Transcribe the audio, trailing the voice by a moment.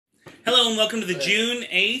Hello and welcome to the June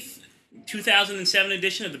 8th, 2007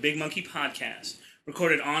 edition of the Big Monkey Podcast.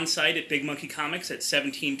 Recorded on-site at Big Monkey Comics at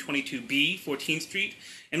 1722B, 14th Street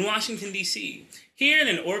in Washington, D.C. Here in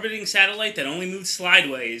an orbiting satellite that only moves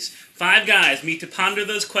slideways, five guys meet to ponder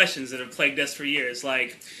those questions that have plagued us for years,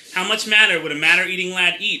 like, how much matter would a matter-eating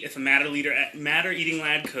lad eat if a matter-eating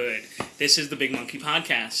lad could? This is the Big Monkey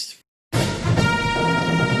Podcast.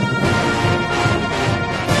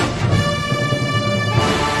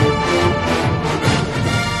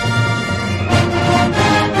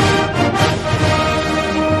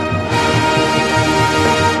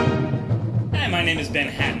 My name is Ben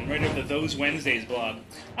Hatton, writer of the Those Wednesdays blog.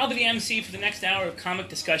 I'll be the MC for the next hour of comic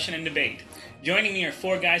discussion and debate. Joining me are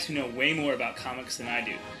four guys who know way more about comics than I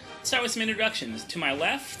do. Let's start with some introductions. To my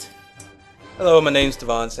left... Hello, my name's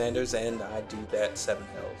Devon Sanders, and I do that Seven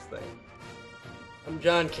Hells thing. I'm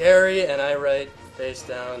John Carey, and I write face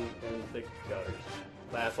down in the gutters.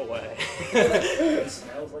 Laugh away.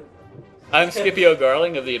 I'm Scipio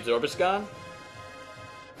Garling of the Absorbiscon.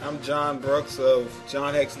 I'm John Brooks of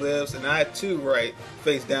John Hex Lives, and I too write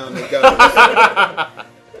face down the gutters.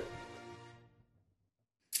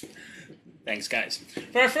 Thanks, guys.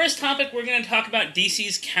 For our first topic, we're going to talk about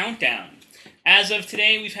DC's Countdown. As of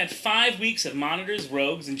today, we've had 5 weeks of Monitors,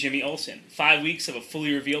 Rogues, and Jimmy Olsen. 5 weeks of a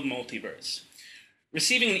fully revealed multiverse.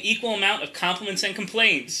 Receiving an equal amount of compliments and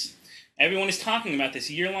complaints. Everyone is talking about this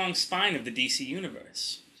year-long spine of the DC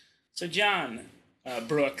universe. So, John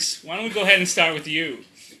Brooks, why don't we go ahead and start with you?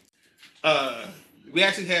 We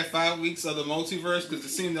actually had 5 weeks of the multiverse because it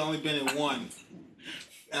seemed to only been in one.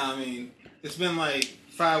 I mean, it's been like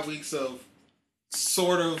 5 weeks of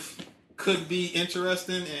sort of could be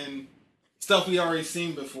interesting and stuff we already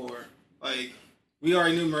seen before. Like, we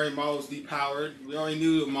already knew Mary Marvel was depowered. We already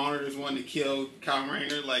knew the Monitors wanted to kill Kyle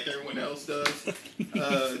Rayner like everyone else does.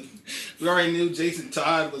 We already knew Jason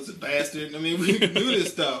Todd was a bastard. I mean, we knew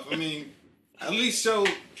this stuff. I mean, at least show...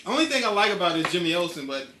 The only thing I like about it is Jimmy Olsen,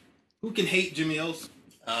 but who can hate Jimmy Olsen?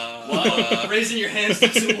 Raising your hands to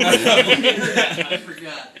I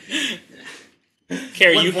forgot.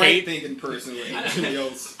 Carrie, What you right hate... thinking person would hate Jimmy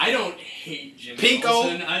Olsen? I don't hate Jimmy Pinko.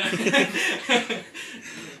 Olsen. I don't...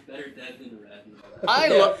 Better dead than red.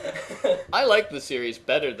 I like the series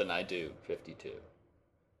better than I do 52.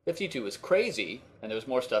 52 was crazy, and there was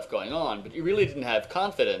more stuff going on, but you really didn't have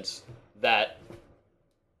confidence that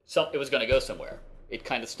it was going to go somewhere. It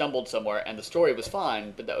kind of stumbled somewhere, and the story was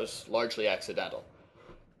fine, but that was largely accidental.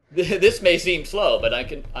 This may seem slow, but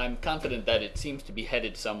I'm confident that it seems to be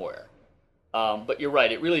headed somewhere. But you're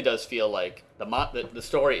right; it really does feel like the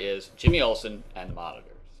story is Jimmy Olsen and the Monitors.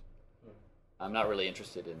 I'm not really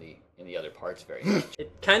interested in the other parts very much.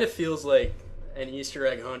 It kind of feels like an Easter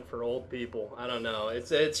egg hunt for old people. I don't know.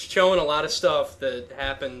 It's showing a lot of stuff that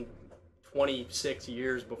happened 26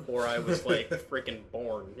 years before I was like freaking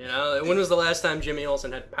born. You know, when was the last time Jimmy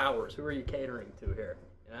Olsen had powers? Who are you catering to here?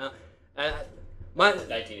 You know,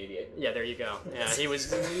 1988. Yeah, there you go. Yeah, he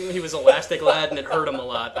was Elastic Lad, and it hurt him a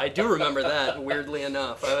lot. I do remember that. Weirdly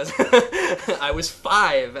enough, I was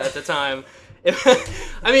 5 at the time.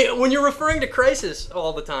 I mean, when you're referring to Crisis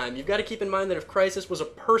all the time, you've got to keep in mind that if Crisis was a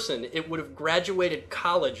person, it would have graduated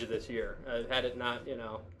college this year, had it not,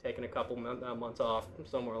 taken a couple months off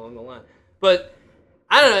somewhere along the line. But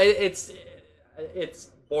I don't know, it's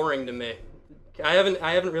boring to me. I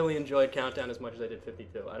haven't really enjoyed Countdown as much as I did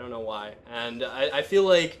 52. I don't know why, and I feel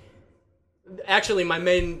like actually my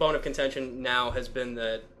main bone of contention now has been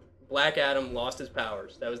that Black Adam lost his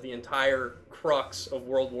powers. That was the entire crux of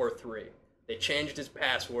World War III. They changed his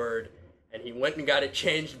password, and he went and got it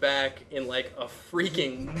changed back in like a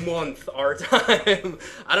freaking month our time.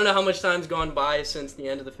 I don't know how much time's gone by since the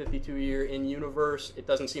end of the 52 year in universe. It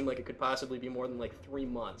doesn't seem like it could possibly be more than like 3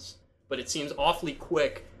 months, but it seems awfully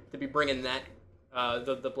quick to be bringing that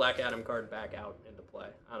the Black Adam card back out into play.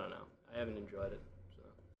 I don't know. I haven't enjoyed it. So.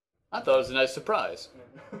 I thought it was a nice surprise.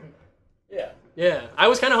 Yeah, I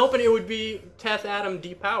was kind of hoping it would be Teth Adam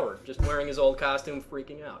depowered, just wearing his old costume,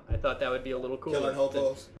 freaking out. I thought that would be a little cooler. Killing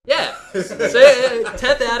hobos. Yeah,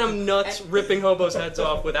 Teth Adam nuts ripping hobos' heads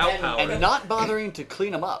off without power. And not bothering to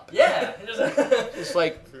clean them up. Yeah. It's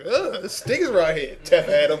like... Ugh, stinks right here, Tef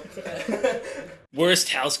Adam. Worst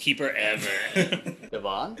housekeeper ever.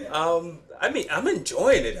 Devon? I mean, I'm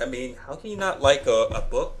enjoying it. I mean, how can you not like a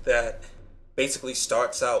book that basically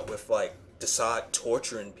starts out with, like, Desaad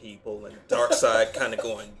torturing people and Darkseid kind of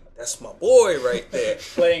going, that's my boy right there.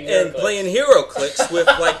 Playing HeroClix with,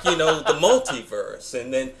 like, the multiverse.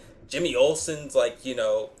 And then Jimmy Olsen's, like,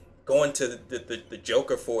 going to the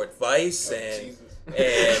Joker for advice, and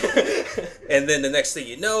Jesus. and then the next thing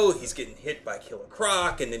you know, he's getting hit by Killer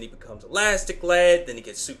Croc, and then he becomes Elastic Lad, then he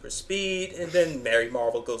gets super speed, and then Mary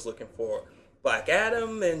Marvel goes looking for Black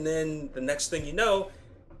Adam, and then the next thing you know,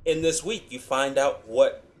 in this week, you find out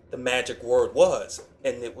what the magic word was,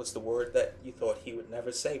 and it was the word that you thought he would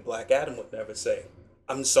never say, Black Adam would never say.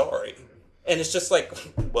 I'm sorry. And it's just like,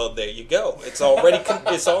 well, there you go. It's already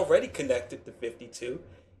it's already connected to 52,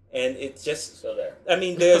 and it's just. So there. I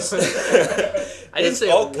mean, there's didn't say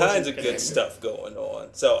all it kinds wasn't of good connected. stuff going on.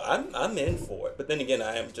 So I'm in for it. But then again,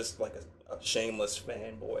 I am just like a shameless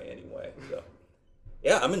fanboy anyway. So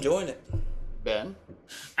yeah, I'm enjoying it. Ben?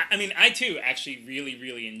 I mean, I too actually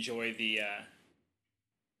really enjoy the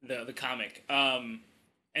comic, and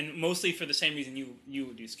mostly for the same reason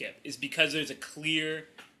you do, Skip, is because there's a clear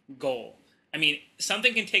goal. I mean,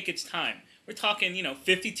 something can take its time. We're talking,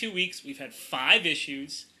 52 weeks. We've had 5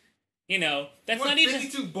 issues. That's What, not even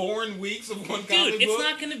 52 boring weeks of one comic dude. book? It's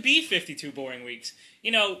not going to be 52 boring weeks.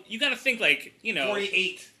 You got to think like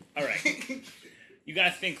 48. All right. You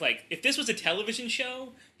gotta think, like, if this was a television show,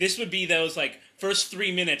 this would be those, like, first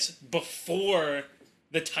 3 minutes before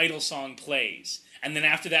the title song plays. And then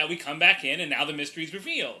after that, we come back in, and now the mystery's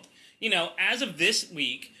revealed. As of this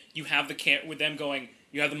week, you have with them going,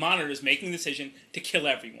 you have the monitors making the decision to kill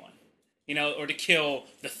everyone. Or to kill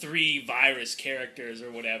the 3 virus characters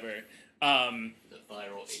or whatever. The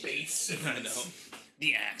viral Space. I know.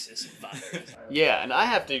 The Axis virus. Yeah, and I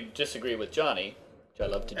have to disagree with Johnny, which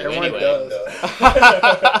I love to do Everyone anyway. does.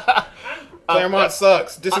 Claremont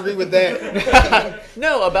sucks. Disagree with that.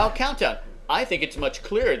 No, about Countdown. I think it's much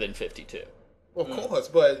clearer than 52. Of course,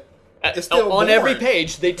 but it's still on every boring.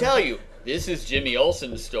 page, they tell you, this is Jimmy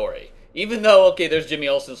Olsen's story. Even though, okay, there's Jimmy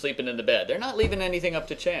Olsen sleeping in the bed. They're not leaving anything up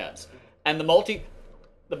to chance. And the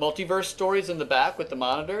multiverse stories in the back with the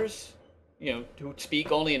monitors, who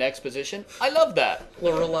speak only in exposition, I love that.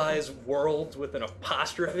 Pluralize worlds with an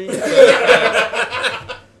apostrophe.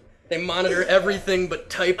 They monitor everything but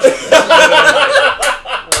typing.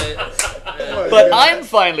 But I'm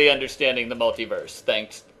finally understanding the multiverse,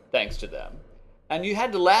 thanks to them. And you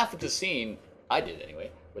had to laugh at the scene, I did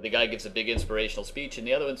anyway, where the guy gives a big inspirational speech and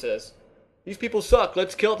the other one says, "These people suck,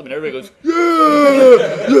 let's kill them." And everybody goes,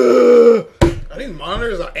 Are these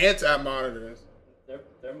monitors or anti-monitors?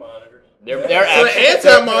 They're monitors. they're So the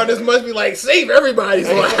actually... anti-monitors must be like, save everybody's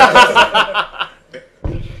life.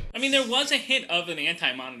 I mean, there was a hint of an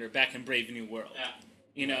anti-monitor back in Brave New World.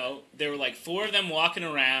 There were like 4 of them walking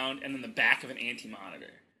around, and then the back of an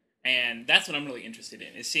anti-monitor. And that's what I'm really interested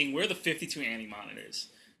in, is seeing where are the 52 anti-monitors.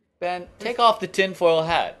 Ben, take off the tinfoil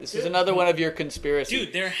hat. This is another one of your conspiracies.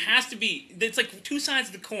 Dude, there has to be... It's like 2 sides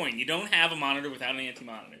of the coin. You don't have a monitor without an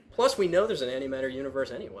anti-monitor. Plus, we know there's an antimatter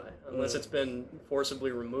universe anyway, unless it's been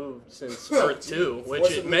forcibly removed since Earth 2,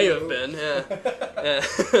 which it may have been. Yeah.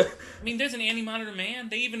 I mean, there's an anti-monitor man.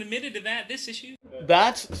 They even admitted to that this issue.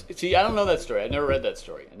 See, I don't know that story. I've never read that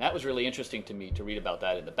story. And that was really interesting to me to read about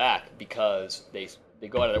that in the back, because they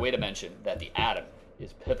go out of their way to mention that the atom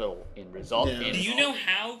is pivotal in resolving. Yeah. Do you know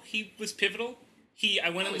how he was pivotal? I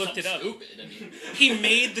went and looked it up. Stupid. I mean, He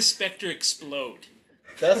made the Spectre explode.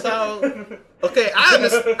 That's how. Okay,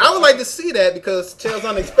 I would like to see that because Tales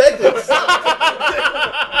Unexpected.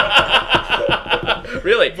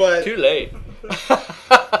 really? But- Too late.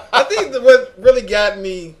 I think that what really got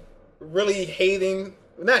me really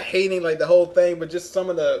not hating like the whole thing, but just some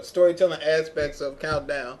of the storytelling aspects of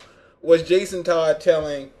Countdown was Jason Todd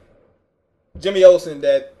telling Jimmy Olsen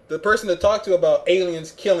that the person to talk to about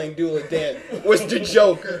aliens killing Dula Dent was the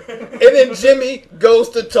Joker. And then Jimmy goes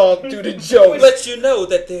to talk to the Joker. Let you know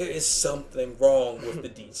that there is something wrong with the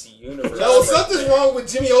DC universe. No, something's wrong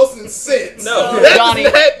with Jimmy Olsen's sense. No. That Johnny-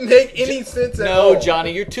 does not make any sense at all. No,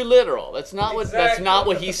 Johnny, you're too literal. That's not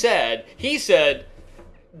what he said. He said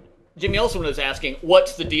Jimmy Olsen was asking,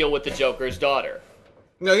 "What's the deal with the Joker's daughter?"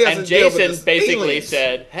 No, he has And to deal with Jason this basically aliens.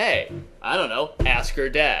 said, "Hey, I don't know, ask her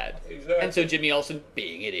dad." Exactly. And so Jimmy Olsen,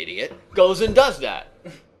 being an idiot, goes and does that.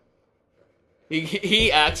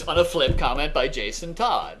 He acts on a flip comment by Jason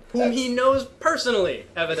Todd. Whom he knows personally,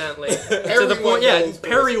 evidently. To the Everyone point, yeah, knows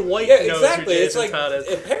Perry White Yeah, knows exactly. who It's Jason like Todd is.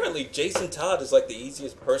 apparently Jason Todd is like the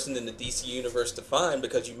easiest person in the DC universe to find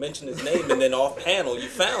because you mention his name and then off panel you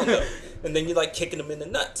found him, and then you like kicking him in the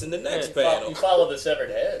nuts in the next panel. You follow the severed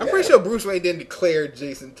head. I'm pretty sure Bruce Wayne didn't declare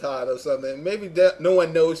Jason Todd or something. Maybe no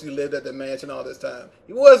one knows he lived at the mansion all this time.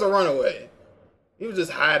 He was a runaway. He was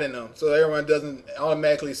just hiding them, so everyone doesn't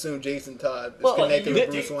automatically assume Jason Todd is Well, connected You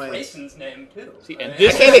with Dick Bruce Wayne. Grayson's name too. See, and I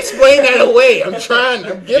this can't explain that away. I'm trying.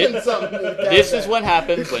 I'm giving something. To the this guy is what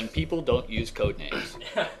happens when people don't use code names.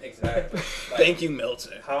 Exactly. Like, Thank you,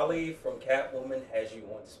 Meltzer. Holly from Catwoman has you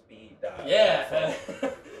on speed dial. Yeah.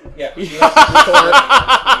 Yeah. She has you on speed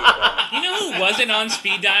dial. You know who wasn't on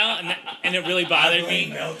speed dial, and it really bothered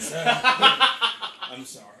me? I'm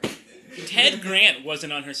sorry. Ted Grant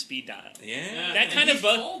wasn't on her speed dial. Yeah. That kind of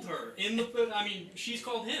called her in the. I mean, she's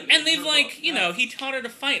called him. And they've like, you know, he taught her to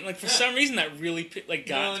fight. Like for some reason, that really like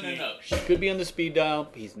got to me. No. She could be on the speed dial.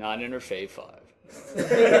 He's not in her Fave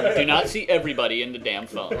 5. Do not see everybody in the damn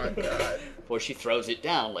phone. Oh my God. Before she throws it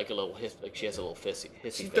down like a little like she has a little hissy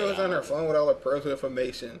She fit throws on her it. phone with all her personal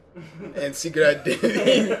information and secret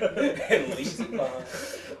identity. And leaves it behind.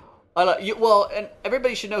 Well, and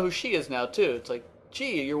everybody should know who she is now too. It's like,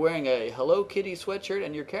 gee, you're wearing a Hello Kitty sweatshirt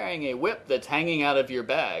and you're carrying a whip that's hanging out of your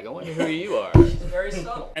bag. I wonder who you are. She's very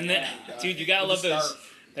subtle. And then, dude, you gotta love With a those. scarf.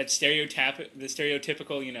 That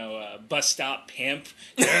stereotypical, you know, bus stop pimp.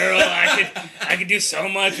 Girl, I could do so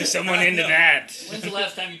much with someone into that. When's the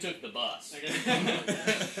last time you took the bus?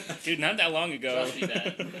 Dude, not that long ago. Trust me,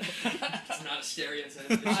 that. It's not a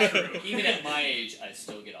stereotype. Even at my age, I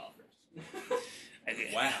still get offers.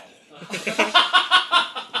 Wow.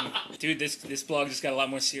 Dude, this blog just got a lot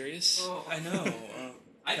more serious. I know.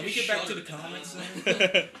 Can we get back to the comics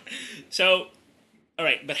then? So, all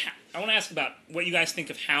right, but I want to ask about what you guys think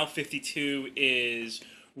of how 52 is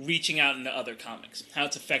reaching out into other comics, how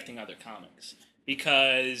it's affecting other comics.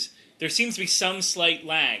 Because there seems to be some slight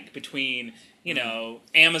lag between, you know,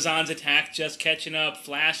 Amazon's attack just catching up,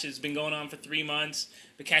 Flash has been going on for 3 months,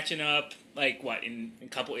 but catching up, like, what, in a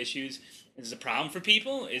couple issues? Is it a problem for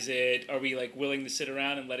people? Are we, like, willing to sit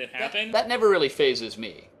around and let it happen? That never really phases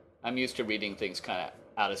me. I'm used to reading things kind of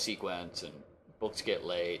out of sequence and books get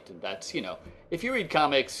late, and that's, you know, if you read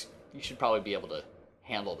comics, you should probably be able to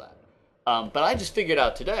handle that. But I just figured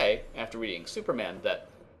out today, after reading Superman, that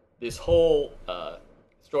this whole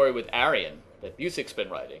story with Arian that Busiek's been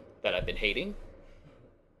writing, that I've been hating,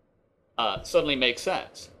 suddenly makes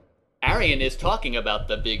sense. Arian is talking about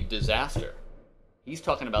the big disaster. He's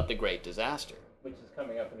talking about the great disaster. Which is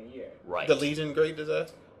coming up in a year. Right. The Legion Great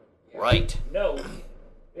Disaster. Right. No.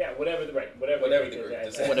 Yeah, whatever the great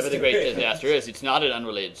disaster. Whatever the great disaster is, it's not an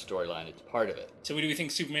unrelated storyline. It's part of it. So do we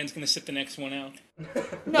think Superman's going to sit the next one out?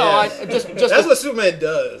 No, Yeah. That's what Superman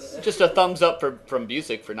does. just a thumbs up from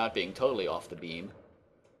Busiek for not being totally off the beam.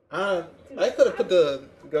 I could have put the.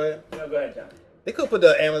 Go ahead. No, go ahead, John. They could put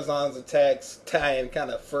the Amazon's attacks tie-in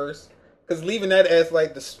kind of first, because leaving that as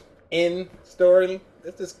like the end story,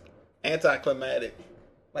 it's just anticlimactic.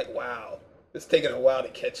 Like, wow, it's taking a while to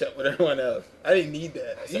catch up with everyone else. I didn't need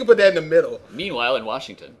that. You can put that in the middle. Meanwhile, in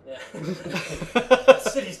Washington, The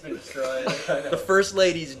city's been destroyed. The first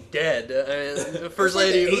lady's dead. The first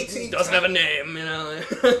lady who 18th doesn't have a name, you know.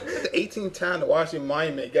 The 18th time the Washington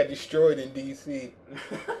Monument got destroyed in D.C.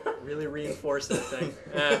 Really reinforced that thing.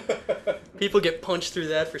 People get punched through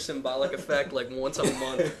that for symbolic effect like once a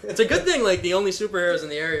month. It's a good thing like the only superheroes in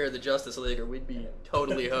the area are the Justice League or we'd be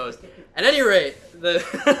totally hosed. At any rate,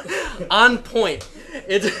 on point.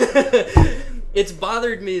 It's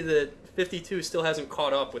bothered me that 52 still hasn't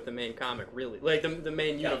caught up with the main comic, really. Like, the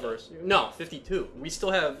main universe. No, 52. We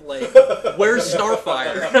still have, like, where's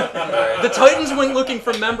Starfire? The Titans went looking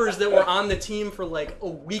for members that were on the team for, like, a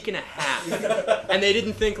week and a half. And they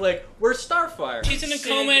didn't think, like, where's Starfire? She's in a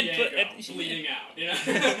San coma. Diego, bleeding out.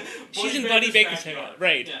 Yeah. She's in Buddy Baker's background.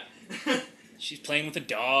 right. Yeah. She's playing with a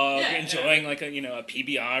dog, Yeah, enjoying like a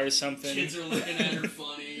PBR or something. Kids are looking at her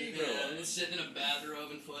funny. Sitting in a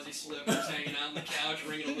bathrobe and fuzzy slippers, hanging out on the couch,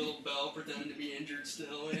 ringing a little bell, pretending to be injured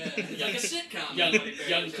still. Yeah, it's like a sitcom.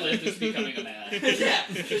 young Cliff is becoming a man. Yeah,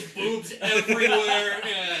 there's boobs everywhere.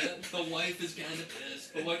 Yeah, the wife is kind of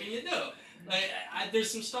pissed, but what can you do? Like,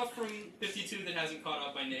 there's some stuff from 52 that hasn't caught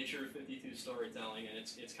up by nature of 52 storytelling, and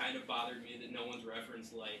it's kind of bothered me that no one's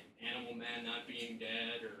referenced like Animal Man not being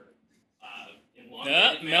dead or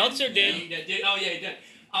Elongated Man Meltzer did. being dead. Oh yeah, he did.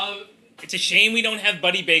 It's a shame we don't have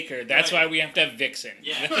Buddy Baker. That's Right. why we have to have Vixen.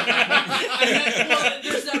 Yeah. Well,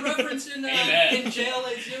 there's that reference in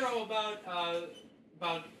JLA Zero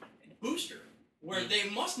about Booster, where they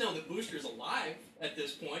must know that Booster's alive at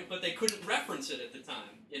this point, but they couldn't reference it at the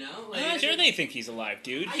time. You know, like, I'm sure they think he's alive,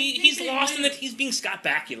 dude. I He's think they lost in might that he's being Scott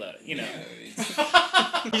Bakula, you know.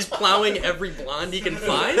 He's plowing every blonde he can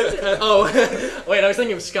find? Wait, I was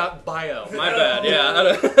thinking of Scott Bio. My bad,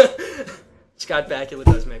 yeah. Scott Bakula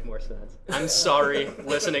does make more sense. I'm sorry,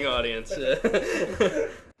 listening audience.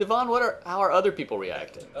 Devon, how are other people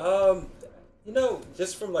reacting?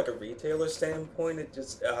 Just from like a retailer standpoint, it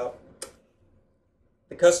just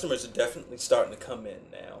the customers are definitely starting to come in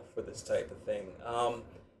now for this type of thing.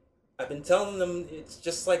 I've been telling them it's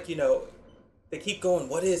just like they keep going.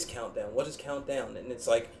 What is Countdown? What is Countdown? And it's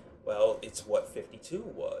like, well, it's what 52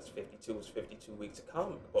 was. 52 was 52 weeks of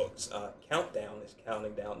comic books. Countdown is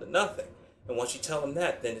counting down to nothing. And once you tell them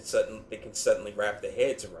that, then they can suddenly wrap their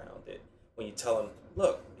heads around it. When you tell them,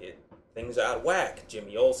 look, things are out of whack.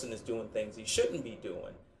 Jimmy Olsen is doing things he shouldn't be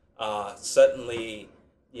doing. Suddenly,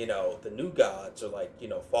 the new gods are like,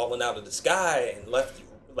 falling out of the sky and left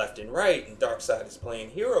and right, and Darkseid is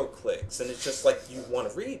playing hero clicks, and it's just like, you want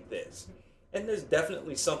to read this. And there's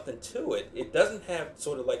definitely something to it. It doesn't have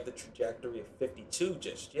sort of like the trajectory of 52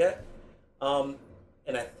 just yet. And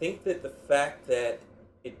I think that the fact that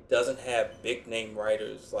it doesn't have big name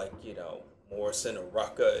writers like, Morrison or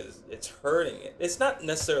Rucka, it's hurting it. It's not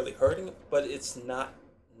necessarily hurting it, but it's not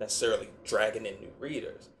necessarily dragging in new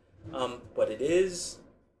readers. But it's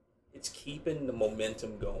keeping the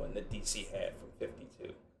momentum going that DC had from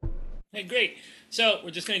 52. Hey, great. So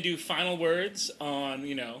we're just going to do final words on,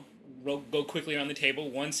 go quickly around the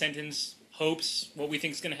table. One sentence, hopes, what we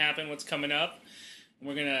think is going to happen, what's coming up. And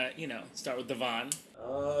we're going to, start with Devon.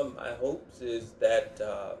 My hopes is that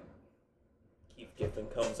Keith Giffen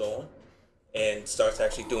comes on and starts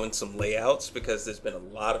actually doing some layouts, because there's been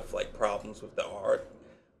a lot of problems with the art.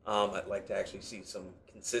 I'd like to actually see some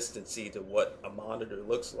consistency to what a monitor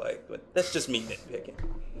looks like, but that's just me nitpicking.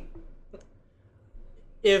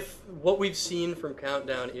 If what we've seen from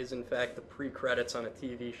Countdown is in fact the pre-credits on a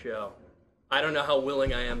TV show, I don't know how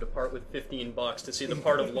willing I am to part with $15 to see the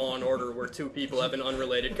part of Law and Order where two people have an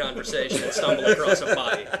unrelated conversation and stumble across a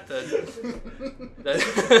body.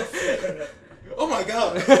 Oh my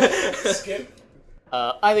God! Skip.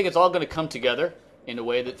 I think it's all going to come together in a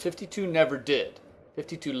way that 52 never did.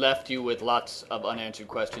 52 left you with lots of unanswered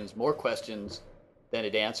questions, more questions than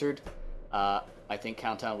it answered. I think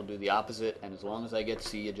Countdown will do the opposite, and as long as I get to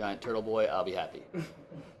see a giant turtle boy, I'll be happy.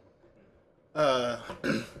 I'm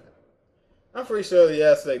pretty sure the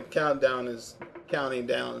aspect Countdown is counting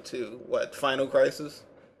down to what, Final Crisis?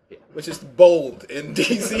 Yeah. Which is bold in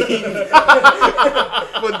DC.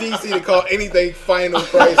 For DC to call anything Final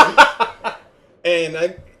Crisis.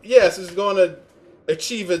 And yes, it's going to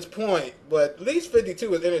achieve its point, but at least 52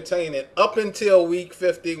 was entertaining up until week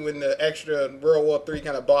 50 when the extra World War III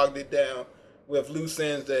kind of bogged it down with loose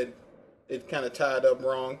ends that it kind of tied up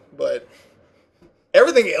wrong. But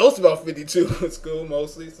everything else about 52 was cool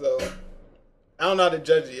mostly, so I don't know how to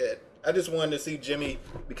judge it yet. I just wanted to see Jimmy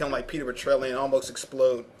become like Peter Petrelli and almost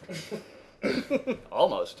explode.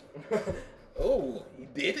 Almost. Oh, he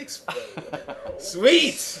did explode.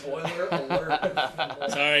 Sweet! Spoiler alert.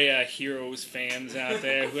 Sorry, Heroes fans out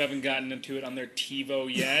there who haven't gotten into it on their TiVo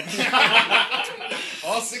yet.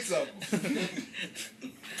 All 6 of them.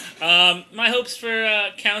 My hopes for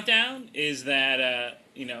Countdown is that,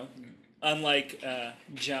 unlike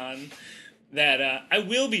John, that I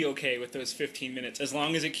will be okay with those 15 minutes as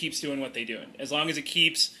long as it keeps doing what they're doing. As long as it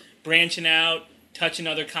keeps branching out, touching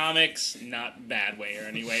other comics, not bad way or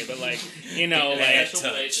anyway, but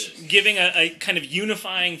giving a kind of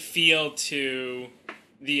unifying feel to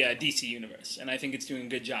the DC universe. And I think it's doing a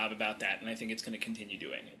good job about that, and I think it's going to continue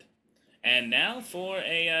doing it. And now for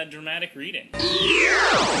a dramatic reading.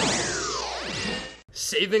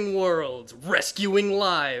 Saving worlds, rescuing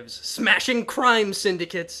lives, smashing crime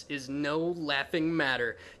syndicates is no laughing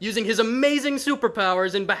matter. Using his amazing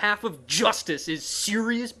superpowers in behalf of justice is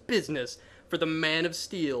serious business for the Man of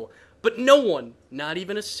Steel. But no one, not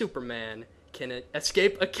even a Superman, can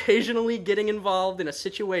escape occasionally getting involved in a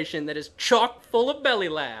situation that is chock full of belly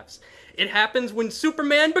laughs. It happens when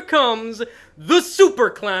Superman becomes the Super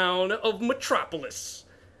Clown of Metropolis.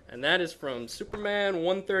 And that is from Superman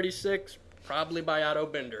 136, probably by Otto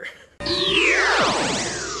Binder.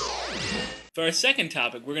 For our second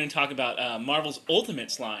topic, we're going to talk about Marvel's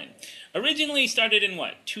Ultimates line. Originally started in,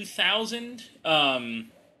 2000?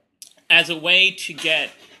 As a way to get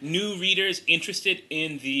new readers interested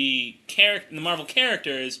in the Marvel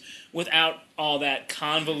characters without all that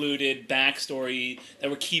convoluted backstory that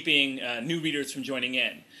were keeping new readers from joining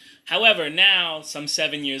in. However, now, some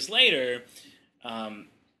 7 years later, the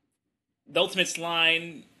Ultimates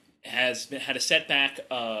line has had a setback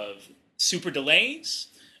of super delays.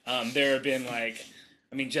 There have been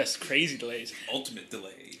just crazy delays. Ultimate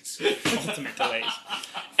delays. Ultimate delays.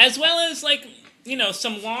 As well as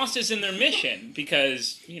some losses in their mission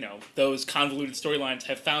because, those convoluted storylines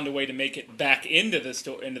have found a way to make it back into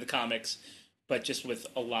the comics, but just with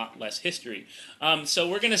a lot less history. So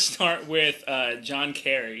we're going to start with John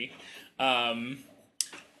Carey.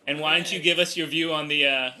 And why don't you give us your view on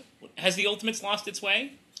the? Has the Ultimates lost its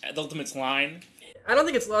way? The Ultimates line. I don't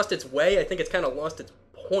think it's lost its way. I think it's kind of lost its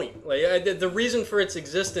point. Like the reason for its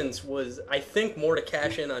existence was, I think, more to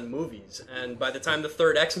cash in on movies. And by the time the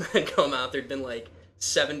third X-Men come out, there'd been like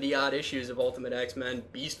 70 odd issues of Ultimate X-Men.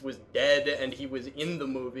 Beast was dead, and he was in the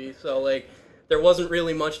movie, so like there wasn't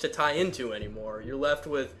really much to tie into anymore. You're left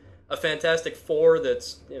with a Fantastic Four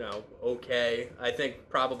that's, okay. I think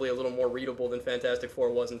probably a little more readable than Fantastic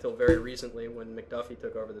Four was until very recently when McDuffie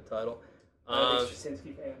took over the title.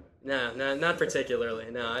 Straczynski fan? Nah, not particularly.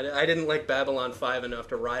 No, I didn't like Babylon 5 enough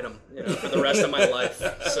to ride them, for the rest of my life.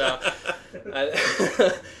 So,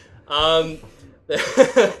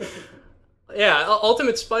 yeah,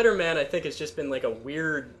 Ultimate Spider-Man, I think, has just been like a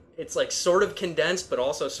weird. It's like sort of condensed, but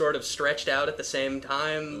also sort of stretched out at the same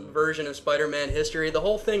time version of Spider-Man history. The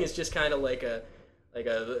whole thing is just kind of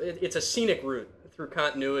it's a scenic route through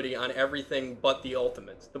continuity on everything but the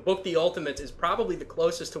Ultimates. The book The Ultimates is probably the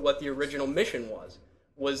closest to what the original mission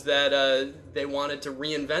was that they wanted to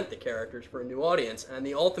reinvent the characters for a new audience, and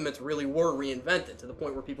the Ultimates really were reinvented to the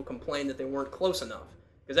point where people complained that they weren't close enough.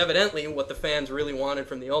 Because evidently what the fans really wanted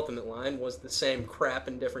from the Ultimate line was the same crap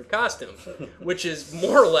in different costumes, which is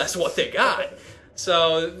more or less what they got.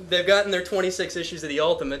 So they've gotten their 26 issues of the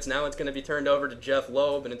Ultimates. Now it's going to be turned over to Jeff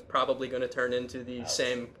Loeb, and it's probably going to turn into the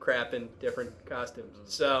same crap in different costumes.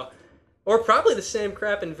 So, or probably the same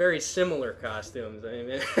crap in very similar costumes. I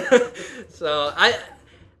mean, so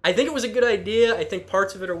I think it was a good idea. I think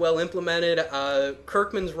parts of it are well implemented.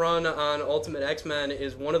 Kirkman's run on Ultimate X-Men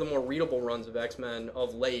is one of the more readable runs of X-Men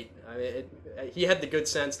of late. I mean, he had the good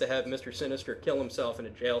sense to have Mr. Sinister kill himself in a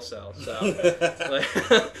jail cell. So.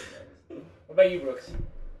 What about you, Brooks?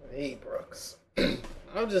 Hey, Brooks. I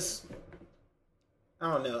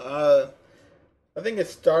don't know. I think it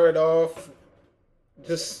started off it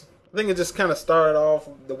just kind of started off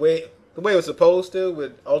the way it was supposed to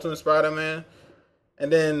with Ultimate Spider-Man.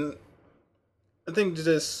 And then I think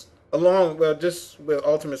just with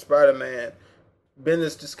Ultimate Spider-Man,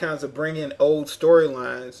 Bendis just kind of bring in old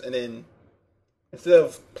storylines, and then instead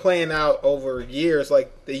of playing out over years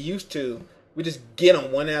like they used to, we just get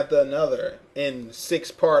them one after another in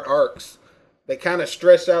 6-part arcs. They kind of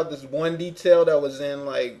stretched out this one detail that was in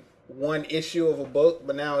like one issue of a book,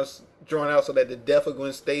 but now it's drawn out so that the death of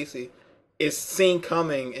Gwen Stacy is seen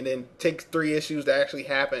coming, and then takes 3 issues to actually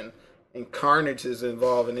happen. And Carnage is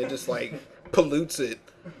involved, and it just like pollutes it,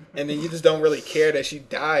 and then you just don't really care that she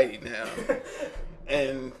died now.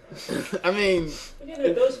 And I mean,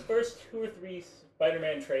 those first 2 or 3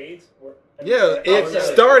 Spider-Man trades were. It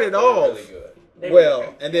started off really good.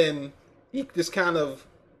 well, and then he just kind of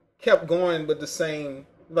kept going with the same,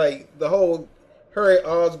 like the whole Harry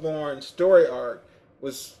Osborn story arc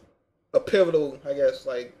was a pivotal, I guess,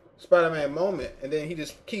 like Spider-Man moment, and then he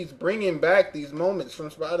just keeps bringing back these moments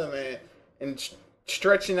from Spider-Man and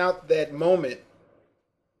stretching out that moment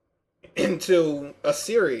into a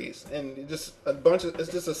series, and just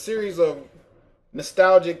it's just a series of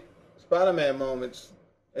nostalgic Spider-Man moments,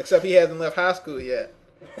 except he hasn't left high school yet.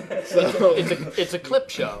 So It's a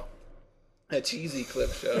clip show. a cheesy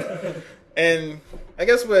clip show. And I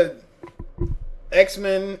guess with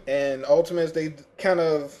X-Men and Ultimates, they kind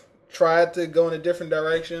of tried to go in a different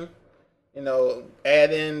direction.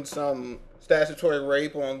 Add in some statutory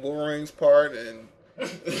rape on Wolverine's part, and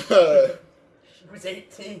She was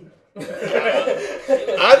 18. I'm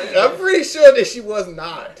pretty sure that she was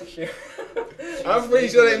not. I'm pretty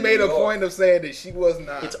sure they made a point of saying that she was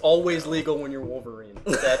not. It's always legal when you're Wolverine.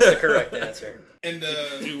 That's the correct answer. And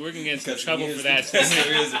Dude, we're gonna get in some Because trouble he for is that. the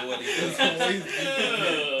serious of what he does.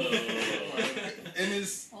 and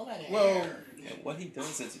it's All that well, air. Yeah, what he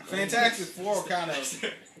does is Fantastic Four kind of.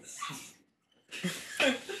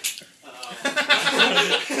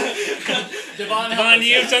 Devon, do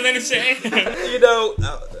you have something to say?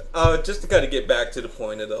 Just to kind of get back to the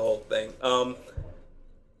point of the whole thing.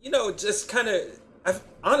 Just kind of.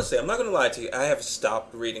 Honestly, I'm not going to lie to you. I have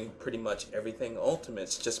stopped reading pretty much everything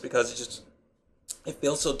Ultimates just because it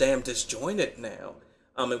feels so damn disjointed now.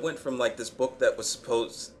 It went from like this book that was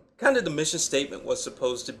the mission statement was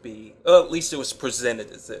supposed to be, at least it was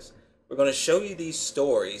presented as this. We're going to show you these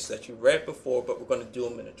stories that you read before, but we're going to do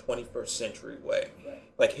them in a 21st century way.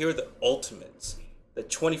 Like, here are the Ultimates, the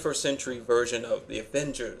 21st century version of the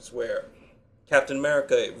Avengers, where Captain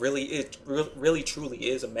America really truly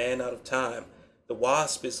is a man out of time. The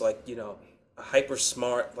Wasp is like, a hyper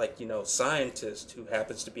smart, scientist who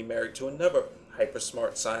happens to be married to another hyper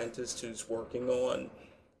smart scientist who's working on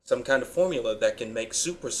some kind of formula that can make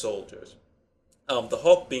super soldiers. The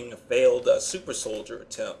Hulk being a failed super soldier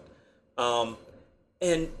attempt. And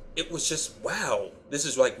it was just, wow, this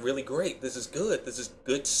is like really great. This is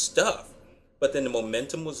good stuff. But then the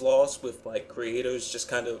momentum was lost with like creators just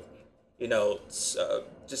kind of,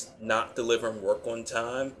 just not delivering work on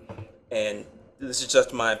time. And this is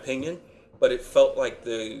just my opinion, but it felt like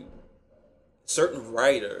the certain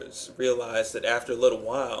writers realized that after a little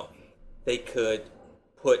while, they could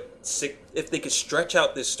if they could stretch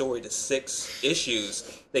out this story to 6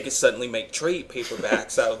 issues, they could suddenly make trade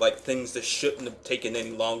paperbacks out of like things that shouldn't have taken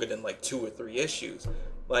any longer than like 2 or 3 issues.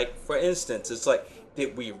 Like, for instance, it's like,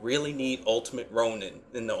 did we really need Ultimate Ronin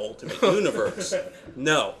in the Ultimate Universe?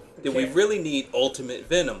 No. Did we really need Ultimate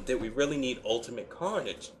Venom? Did we really need Ultimate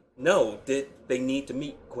Carnage? No. Did they need to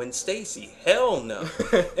meet Gwen Stacy? Hell no.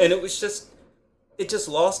 And it just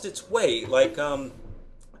lost its way. Like,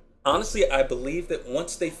 honestly, I believe that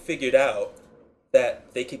once they figured out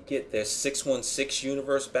that they could get their 616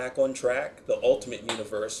 universe back on track, the Ultimate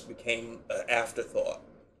Universe became an afterthought.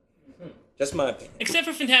 Just my opinion. Except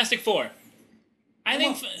for Fantastic Four. I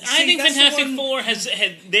think that's Fantastic the one- Four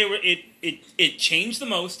it changed the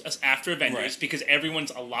most after Avengers Right. because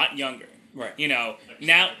everyone's a lot younger. Right.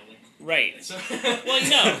 Now, right. So,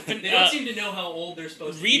 Well, they don't seem to know how old they're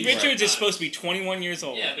supposed to Reed be. Richards is supposed to be 21 years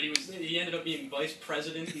old. Yeah, but he ended up being vice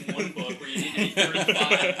president in one book where you need to be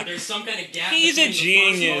 35. There's some kind of gap. He's a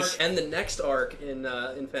between the genius. first arc And the next arc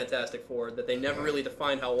in Fantastic Four that they never really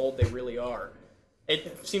define how old they really are.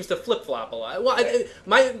 It seems to flip-flop a lot. Well,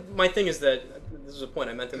 my thing is that, this is a point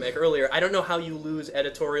I meant to make earlier, I don't know how you lose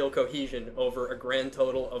editorial cohesion over a grand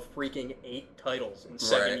total of freaking 8 titles in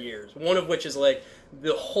 7 Right. years. One of which is like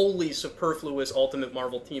the wholly superfluous Ultimate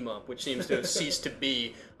Marvel team-up, which seems to have ceased to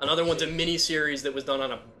be. Another one's a mini-series that was done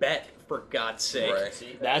on a bet, for God's sake.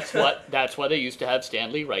 Right. That's why they used to have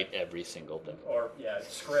Stan Lee write every single thing. Or,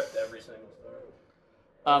 script every single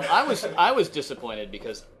story. I was disappointed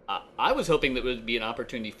because I was hoping that it would be an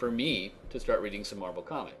opportunity for me to start reading some Marvel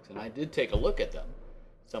comics, and I did take a look at them,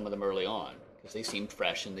 some of them early on, because they seemed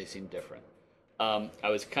fresh and they seemed different. I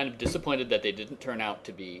was kind of disappointed that they didn't turn out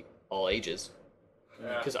to be all ages,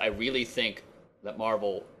 because I really think that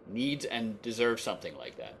Marvel needs and deserves something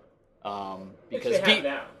like that. Because they have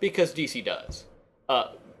now. because DC does.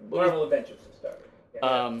 Marvel Adventures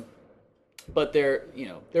started. But they're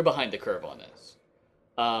behind the curve on this,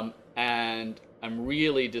 and I'm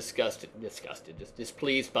really disgusted, just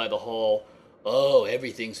displeased by the whole,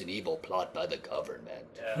 everything's an evil plot by the government.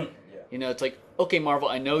 It's like, okay, Marvel,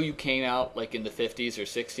 I know you came out like in the 50s or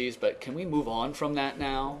 60s, but can we move on from that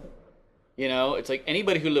now? It's like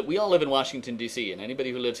we all live in Washington, D.C., and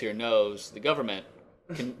anybody who lives here knows the government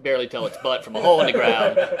can barely tell its butt from a hole in the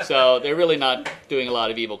ground, so they're really not doing a lot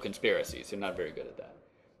of evil conspiracies. They're not very good at that.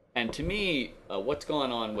 And to me, what's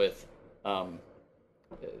going on with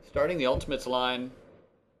starting the Ultimates line,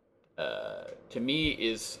 to me,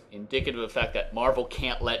 is indicative of the fact that Marvel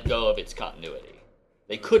can't let go of its continuity.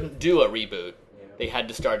 They couldn't do a reboot. They had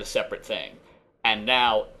to start a separate thing. And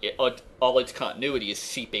now all its continuity is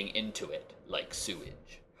seeping into it, like sewage.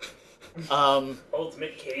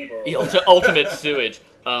 Ultimate Cable. Ultimate sewage.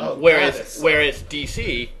 Whereas Travis.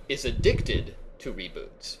 DC is addicted to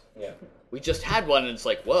reboots. Yeah. We just had one, and it's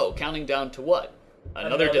like, whoa, counting down to what?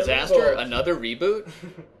 Another disaster? reboot. Another reboot?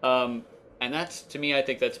 And that's, to me, I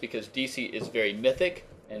think that's because DC is very mythic,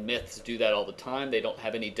 and myths do that all the time. They don't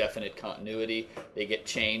have any definite continuity. They get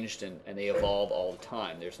changed, and they evolve all the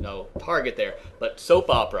time. There's no target there. But soap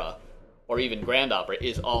opera, or even grand opera,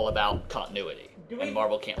 is all about continuity, and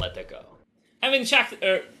Marvel can't let that go. I've been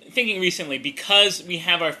thinking recently, because we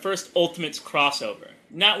have our first Ultimates crossover,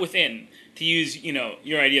 not within, to use,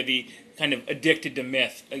 your idea of the kind of addicted to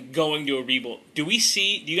myth, going to a reboot. Do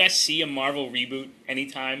you guys see a Marvel reboot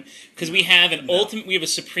anytime? Because we have we have a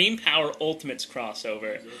Supreme Power Ultimates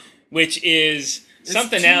crossover, which is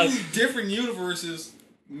something else. Different universes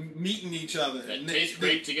meeting each other. That taste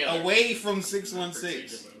great together. Away from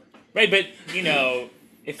 616. Right, but,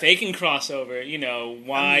 if they can cross over,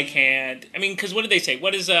 why can't... I mean, because what did they say?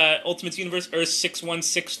 What is Ultimates Universe? Earth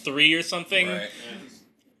 6163 or something? Right.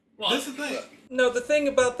 Well, That's the thing. No, the thing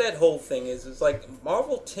about that whole thing is like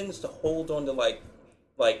Marvel tends to hold on to like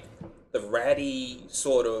the ratty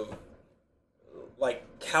sort of like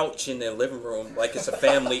couch in their living room like it's a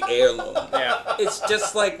family heirloom. Yeah. It's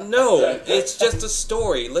just like, no, it's just a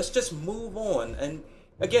story. Let's just move on. And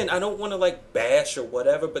again, I don't want to like bash or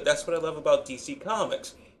whatever, but that's what I love about DC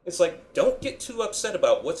Comics. It's like, don't get too upset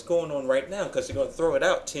about what's going on right now because they're going to throw it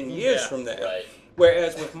out 10 years from now. Right.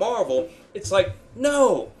 Whereas with Marvel, it's like,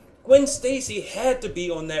 no, Gwen Stacy had to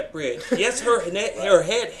be on that bridge. Yes, her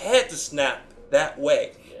head had to snap that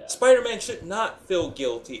way. Yeah. Spider-Man should not feel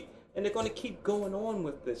guilty and they're going to keep going on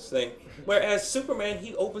with this thing. Whereas Superman,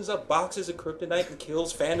 he opens up boxes of kryptonite and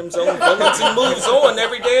kills Phantom Zone villains and moves on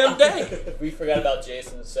every damn day. We forgot about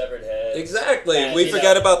Jason's severed head. Exactly. And, We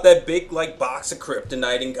forgot about that big like box of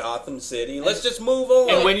kryptonite in Gotham City. Let's just move on.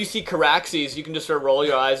 And when you see Caraxes, you can just sort of roll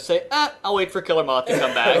your eyes and say, I'll wait for Killer Moth to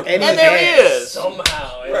come back. And and there he is.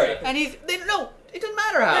 Somehow. Yeah. Right. And it doesn't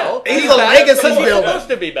matter how. He's a back legacy because he's villain. supposed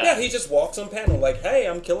to be Yeah, back. he just walks on panel like, "Hey,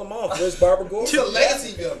 I'm Killer Moth. Where's Barbara Gordon?" He's a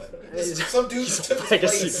legacy villain. Some dude just took his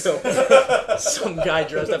Legacy place. film. Some guy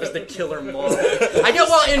dressed up as the Killer Moth. I know.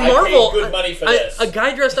 Well, in I paid Marvel, good money for this. a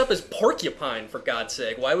guy dressed up as Porcupine, for God's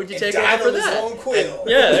sake. Why would you take Died over for on his that? own quill.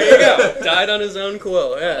 Yeah, there you go. Died on his own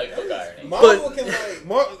quill. Yeah. Like book irony. Marvel can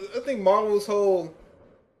like. I think Marvel's whole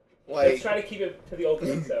like. to keep it to the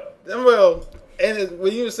ultimate, though. Well, and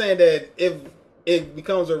when you were saying that if it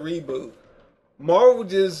becomes a reboot, Marvel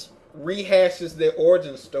just rehashes their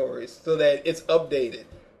origin stories so that it's updated.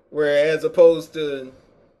 Whereas opposed to,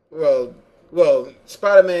 well,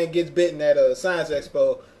 Spider-Man gets bitten at a science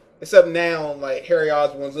expo, except now like Harry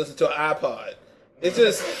Osborn's listening to an iPod. It's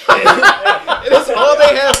just, it's all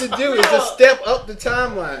they have to do is just step up the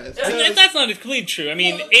timelines. That's not completely true. I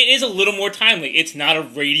mean, it is a little more timely. It's not a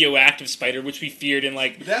radioactive spider, which we feared in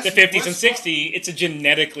like That's the 50s and what's- 60s. It's a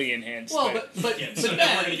genetically enhanced Well, spider. but Yeah, so but now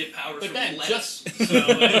then- we're gonna get powers but from then lettuce.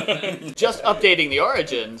 just- Just updating the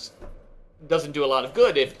origins doesn't do a lot of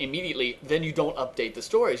good if immediately then you don't update the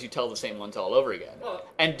stories. You tell the same ones all over again.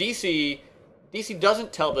 And DC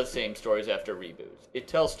doesn't tell the same stories after reboots. It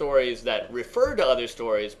tells stories that refer to other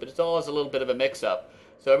stories, but it's always a little bit of a mix-up.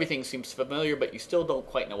 So everything seems familiar, but you still don't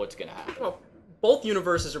quite know what's going to happen. Well, both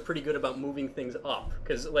universes are pretty good about moving things up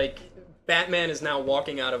because, like, Batman is now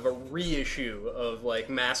walking out of a reissue of like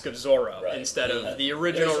Mask of Zorro Right. instead of Yeah. the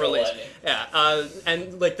original There's release. no lightning. Yeah,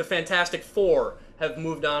 and like the Fantastic Four have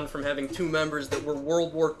moved on from having two members that were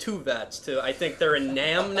World War II vets to I think they're in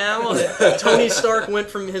Nam now. Tony Stark went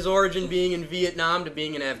from his origin being in Vietnam to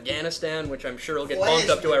being in Afghanistan, which I'm sure will get bumped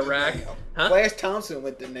up to Iraq. Huh? Flash Thompson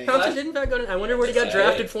with the name. Thompson didn't go to, I wonder where he got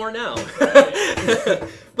drafted for now.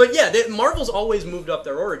 But yeah, Marvel's always moved up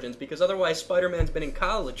their origins because otherwise Spider-Man's been in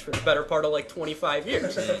college for the better part of like 25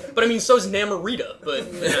 years. But I mean, so's Namorita,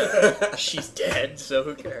 but she's dead, so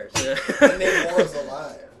who cares? And Namor's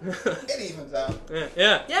alive. It evens out.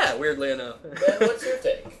 Yeah, weirdly enough. Ben, what's your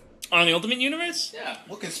take? On the Ultimate Universe? Yeah.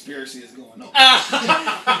 What conspiracy is going on?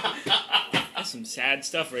 That's some sad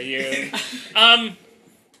stuff right here.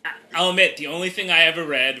 I'll admit, the only thing I ever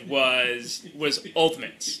read was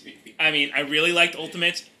Ultimates. I mean, I really liked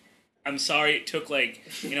Ultimates. I'm sorry it took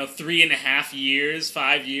 3.5 years,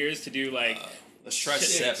 5 years to do Let's try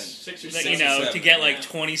 7. 6 or like, 7. to get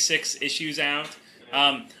 26 issues out.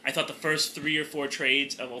 I thought the first 3 or 4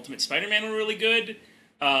 trades of Ultimate Spider-Man were really good.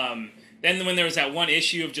 Then when there was that one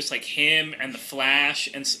issue of just him and the Flash,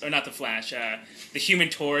 or not the Flash, the Human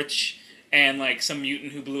Torch, and some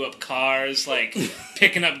mutant who blew up cars,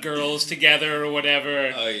 picking up girls together or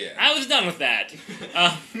whatever. Oh, yeah. I was done with that.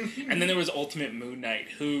 And then there was Ultimate Moon Knight,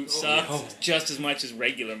 who sucked just as much as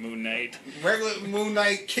regular Moon Knight. Regular Moon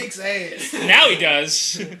Knight kicks ass. Now he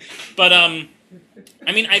does. But I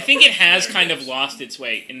mean, I think it has kind of lost its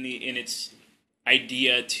way in its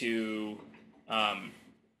idea to,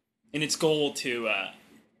 in its goal to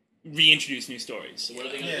reintroduce new stories. So what are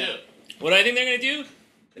they going to do? What do I think they're going to do?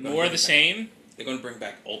 More of the same. They're going to bring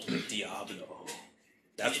back Ultimate Diablo.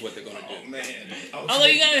 That's what they're going to do. Man. Although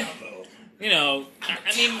you gotta,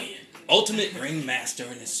 I mean, Ultimate Ringmaster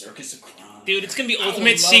in the Circus of Crime. dude, it's going to be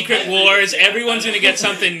Ultimate Secret Wars. Everyone's going to get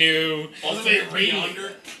something new. Ultimate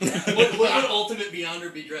Beyonder. What would Ultimate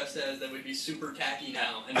Beyonder be dressed as that would be super tacky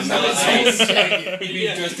now? And Vanilla Ice. He'd be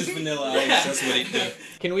dressed as Vanilla Ice. That's what he'd do.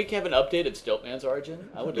 Can we have an updated Stiltman's origin?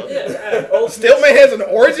 I would love that. Stillman has an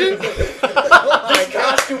origin? This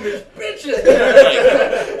costume is bitches.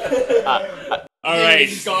 All right.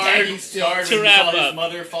 Scarred To when he wrap saw his up.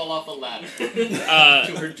 mother fall off a ladder Uh,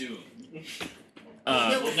 to her doom.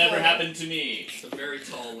 Will never happen to me. It's a very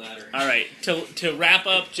tall ladder. All right. To wrap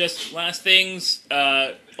up, just last things.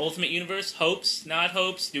 Ultimate Universe, hopes, not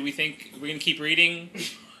hopes. Do we think we're gonna keep reading?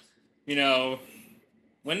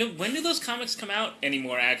 When do those comics come out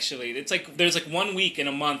anymore? Actually, it's there's 1 week in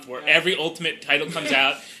a month where every Ultimate title comes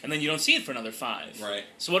out, and then you don't see it for another 5. Right.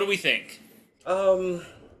 So what do we think?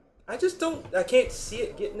 I just don't. I can't see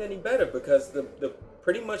it getting any better because the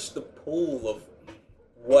pretty much the pool of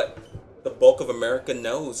what the bulk of America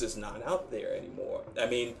knows is not out there anymore. I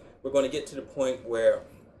mean, we're going to get to the point where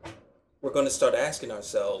we're going to start asking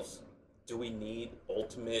ourselves, do we need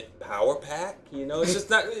ultimate power pack. You know, it's just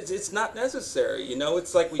not. It's not necessary. You know,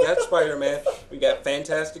 it's like we got Spider-Man, we got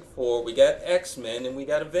Fantastic Four, we got X-Men, and we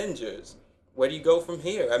got Avengers. Where do you go from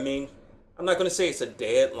here? I mean, I'm not going to say it's a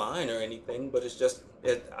dead line or anything, but it's just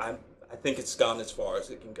I think it's gone as far as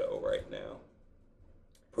it can go right now.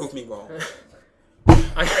 Prove me wrong.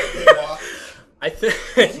 I think,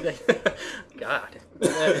 God,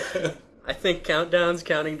 I think Countdown's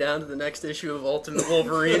counting down to the next issue of Ultimate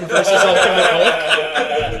Wolverine versus Ultimate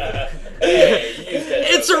Hulk.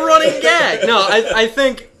 It's a running gag. No, I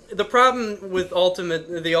think the problem with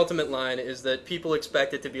the Ultimate line is that people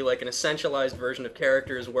expect it to be like an essentialized version of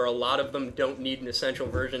characters where a lot of them don't need an essential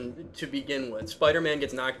version to begin with. Spider-Man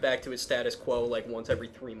gets knocked back to his status quo like once every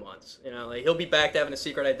 3 months. You know, like he'll be back to having a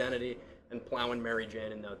secret identity and plowing Mary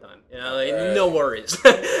Jane in no time. You know, like, no worries.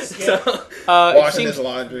 Washing his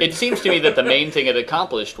laundry. It seems to me that the main thing it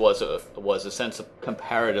accomplished was a sense of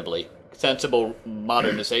comparatively sensible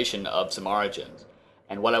modernization of some origins.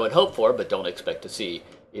 And what I would hope for, but don't expect to see,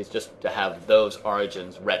 is just to have those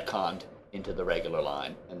origins retconned into the regular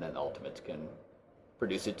line, and then Ultimates can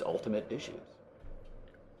produce its Ultimate issues.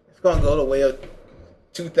 It's going to go the way of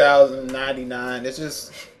 2099. It's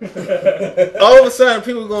just all of a sudden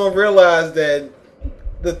people are going to realize that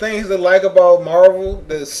the things they like about Marvel,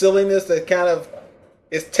 the silliness that kind of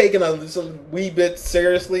is taken a wee bit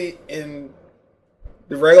seriously in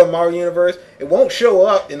the regular Marvel universe, it won't show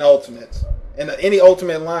up in Ultimates. In any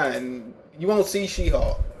Ultimate line, you won't see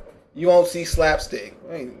She-Hulk. You won't see slapstick.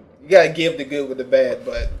 I mean, you gotta give the good with the bad,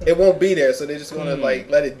 but it won't be there, so they're just gonna like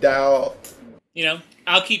let it die off. You know,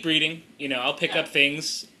 I'll keep reading. You know, I'll pick up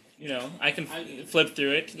things. You know, I can flip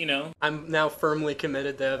through it. You know, I'm now firmly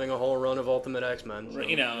committed to having a whole run of Ultimate X-Men. So.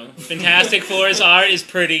 You know, Fantastic Four's art is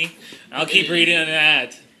pretty. I'll keep reading on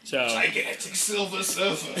that. So Gigantic Silver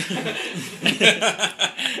Surfer.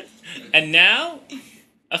 And now,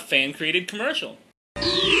 a fan-created commercial.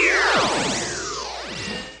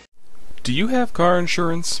 Do you have car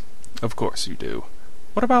insurance? Of course you do.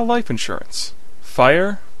 What about life insurance?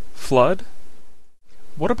 Fire? Flood?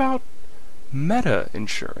 What about meta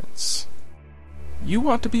insurance? You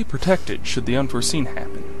want to be protected should the unforeseen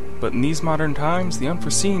happen, but in these modern times, the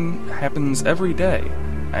unforeseen happens every day,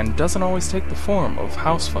 and doesn't always take the form of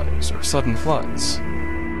house fires or sudden floods.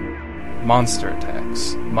 Monster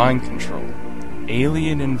attacks, mind control,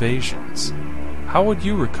 alien invasions. How would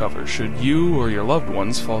you recover should you or your loved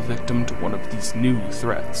ones fall victim to one of these new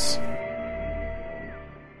threats?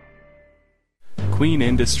 Queen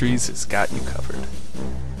Industries has got you covered.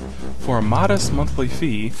 For a modest monthly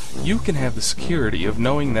fee, you can have the security of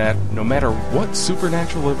knowing that, no matter what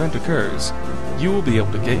supernatural event occurs, you will be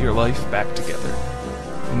able to get your life back together.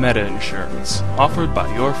 Meta Insurance, offered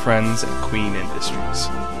by your friends at Queen Industries.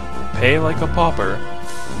 Pay like a pauper,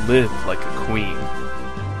 live like a queen.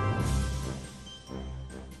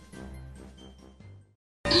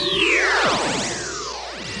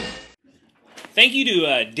 Thank you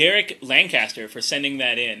to Derek Lancaster for sending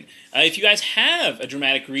that in. If you guys have a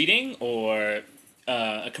dramatic reading or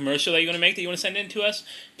a commercial that you want to make that you want to send in to us,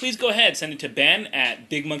 please go ahead. Send it to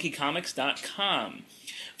ben@bigmonkeycomics.com.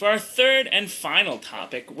 For our third and final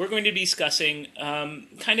topic, we're going to be discussing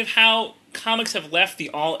kind of how comics have left the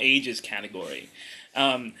all ages category.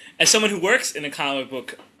 As someone who works in a comic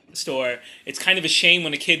book store, it's kind of a shame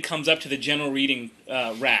when a kid comes up to the general reading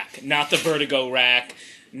rack, not the Vertigo rack,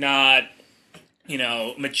 not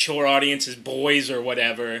mature audiences, boys or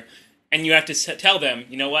whatever, and you have to tell them,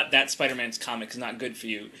 you know what, that Spider-Man's comic is not good for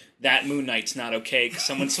you. That Moon Knight's not okay because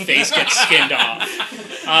someone's face gets skinned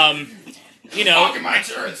off. And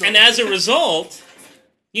as a result,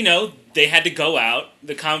 they had to go out,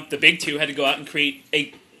 the big two had to go out and create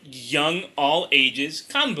a young, all-ages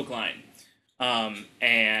comic book line.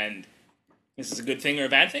 And this is a good thing or a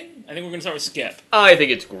bad thing? I think we're going to start with Skip. I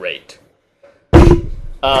think it's great.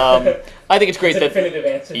 I think it's great that... definitive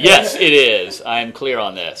answer. Yes, it is. I'm clear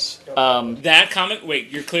on this. That comic...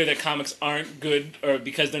 Wait, you're clear that comics aren't good or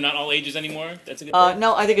because they're not all ages anymore? That's a good thing?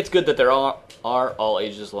 No, I think it's good that there are all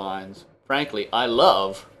ages lines. Frankly, I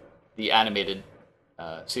love the animated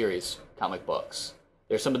series comic books.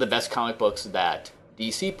 They're some of the best comic books that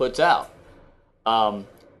DC puts out.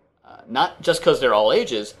 Not just because they're all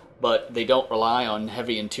ages, but they don't rely on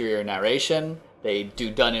heavy interior narration. They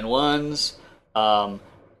do done-in-ones.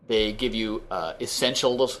 They give you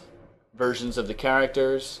essential versions of the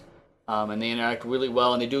characters, and they interact really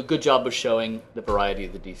well, and they do a good job of showing the variety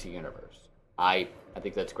of the DC universe. I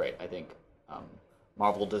think that's great. I think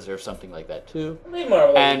Marvel deserves something like that too.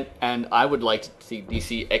 And I would like to see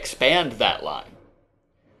DC expand that line.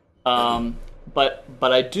 But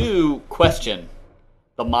I do question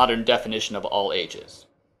the modern definition of all ages.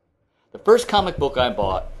 The first comic book I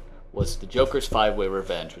bought was The Joker's Five-Way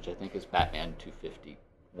Revenge, which I think is Batman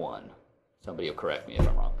 251. Somebody will correct me if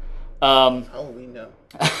I'm wrong. How will we know?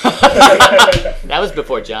 That was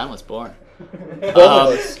before John was born.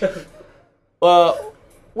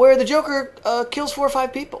 Where the Joker kills 4 or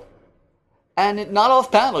 5 people. And not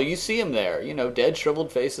off panel, you see him there. You know, dead,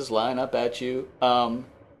 shriveled faces line up at you. And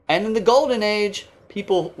in the Golden Age,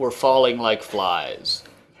 people were falling like flies.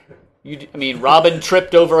 Robin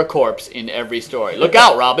tripped over a corpse in every story. Look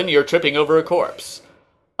out, Robin, you're tripping over a corpse.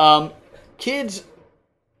 Kids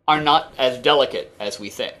are not as delicate as we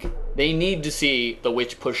think. They need to see the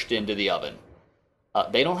witch pushed into the oven.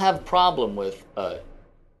 They don't have a problem with a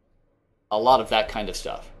lot of that kind of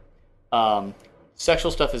stuff.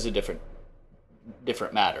 Sexual stuff is a different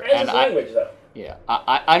matter. And language, though. Yeah,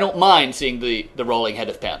 I don't mind seeing the rolling head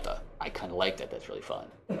of Panther. I kind of like that. That's really fun.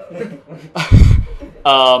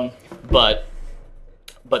 But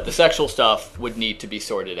the sexual stuff would need to be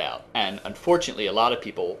sorted out. And unfortunately, a lot of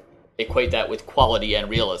people equate that with quality and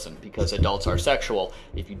realism because adults are sexual.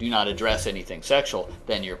 If you do not address anything sexual,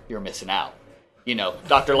 then you're missing out. You know,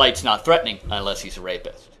 Dr. Light's not threatening unless he's a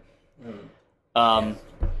rapist. As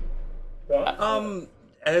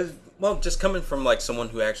well, just coming from like someone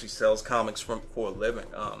who actually sells comics for a living.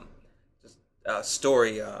 Just a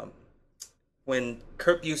story. When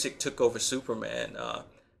Kurt Busiek took over Superman, I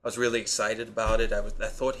was really excited about it. I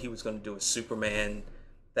thought he was going to do a Superman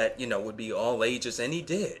that would be all ages, and he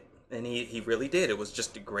did, and he really did. It was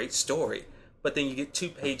just a great story. But then you get 2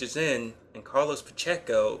 pages in, and Carlos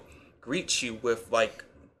Pacheco greets you with like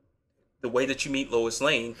the way that you meet Lois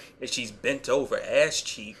Lane is she's bent over, ass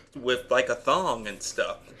cheeked, with like a thong and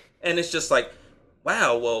stuff. And it's just like,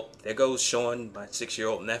 wow, well, there goes showing my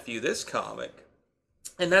 6-year-old nephew this comic.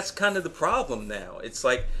 And that's kind of the problem now. It's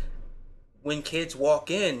like when kids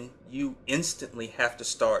walk in, you instantly have to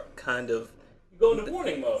start kind of... You go into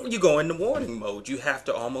warning mode. You go into warning mode. You have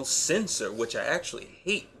to almost censor, which I actually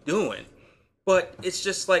hate doing. But it's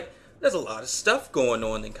just like, there's a lot of stuff going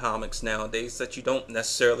on in comics nowadays that you don't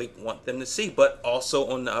necessarily want them to see. But also,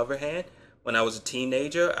 on the other hand, when I was a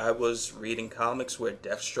teenager, I was reading comics where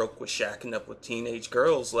Deathstroke was shacking up with teenage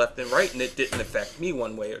girls left and right, and it didn't affect me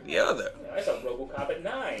one way or the other. Yeah, I saw RoboCop at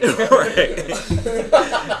 9. Right.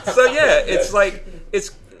 So yeah, it's like, it's,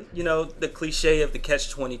 the cliche of the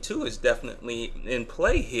Catch-22 is definitely in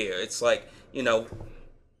play here. It's like,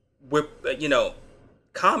 we're,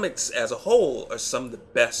 comics as a whole are some of the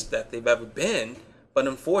best that they've ever been, but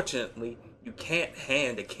unfortunately, you can't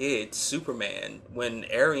hand a kid Superman when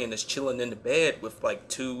Arian is chilling in the bed with like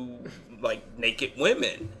 2 like naked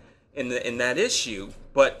women in that issue.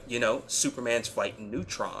 But Superman's fighting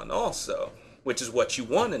Neutron also, which is what you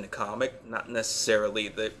want in the comic, not necessarily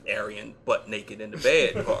the Arian butt naked in the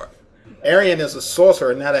bed part. Arian is a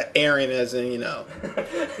sorcerer, not an Aryan as in neo-Nazi.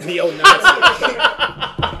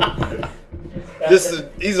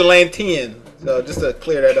 He's a Lantean, so just to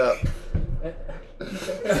clear that up.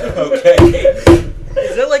 Okay.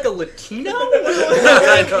 Is that like a Latino?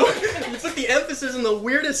 I know. You put the emphasis in the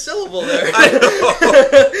weirdest syllable there. I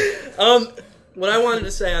know. What I wanted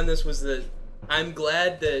to say on this was that I'm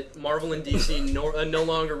glad that Marvel and DC no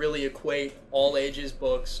longer really equate all ages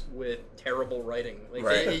books with terrible writing. Like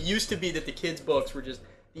right. It used to be that the kids' books were just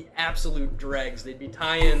the absolute dregs. They'd be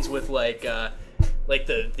tie-ins with like the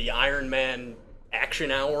Iron Man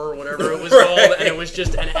Action Hour or whatever it was called, and it was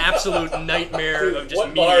just an absolute nightmare of just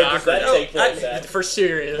mediocrity. For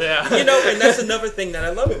serious, yeah. And that's another thing that I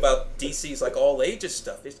love about DC's like all ages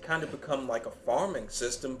stuff. It's kind of become like a farming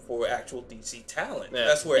system for actual DC talent. Yeah,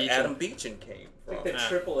 that's where Beecham. Adam Beecham came from. Like the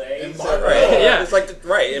AAA. Right. Yeah. It's like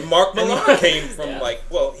and Mark Millar came from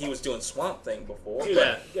he was doing Swamp Thing before.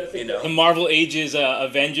 Yeah. The Marvel Ages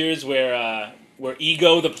Avengers, where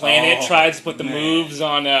Ego, the planet, tries to put the moves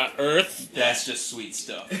on Earth. That's just sweet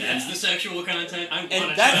stuff. That's the sexual content I want.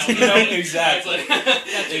 And that's exactly.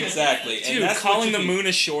 Exactly. Dude, and calling the moon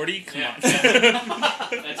a shorty? Come on.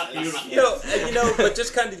 That's beautiful. But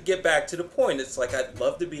just kind of to get back to the point, it's like I'd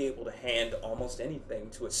love to be able to hand almost anything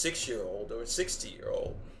to a 6-year-old or a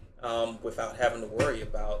 60-year-old without having to worry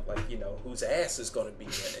about whose ass is going to be in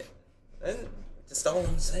it. And that's all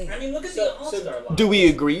I'm saying. I mean, look at the All-Star line. Do we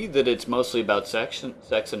agree that it's mostly about sex and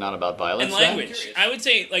not about violence? And language. I would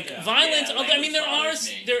say violence.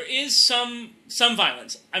 There is some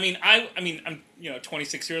violence. I'm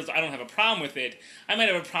 26 years old. I don't have a problem with it. I might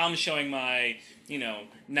have a problem showing my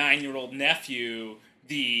 9-year-old nephew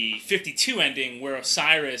the 52 ending where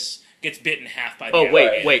Osiris gets bit in half by the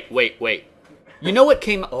wait. You know what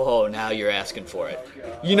came... Oh, now you're asking for it.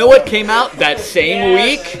 You know what came out that same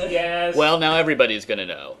week? Yes. guys? Well, now everybody's going to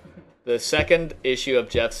know. The second issue of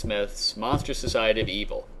Jeff Smith's Monster Society of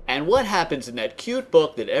Evil. And what happens in that cute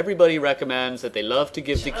book that everybody recommends, that they love to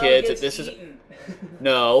give to kids, that this is...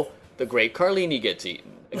 No, the great Carlini gets eaten.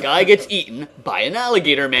 A guy gets eaten by an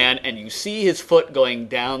alligator man, and you see his foot going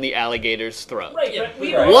down the alligator's throat. Right, but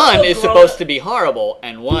we One is supposed to be horrible,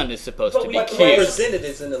 and one is supposed to be But cute. represented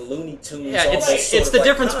is in the Looney Tunes. Yeah, almost it's sort the of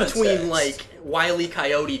difference context. between like Wile E.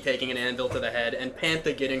 Coyote taking an anvil to the head and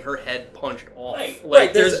Pantha getting her head punched off. Right. Like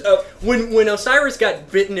Right, there's when Osiris got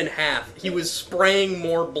bitten in half, he was spraying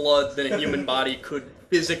more blood than a human body could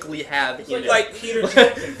physically have in it. like Peter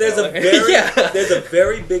Jackson. There's a very Yeah. there's a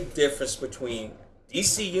very big difference between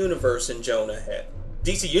DC Universe and Jonah Hex.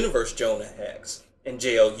 DC Universe Jonah Hex and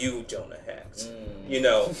JLU Jonah Hex. You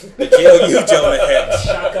know, the JLU Jonah Hex.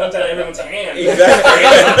 shotguns out of everyone's hands. Exactly.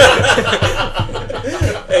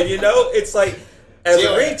 And you know, it's like as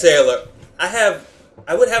a retailer, I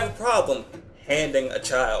would have a problem handing a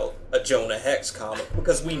child a Jonah Hex comic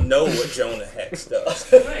because we know what Jonah Hex does.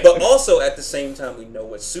 But also at the same time we know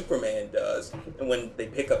what Superman does. And when they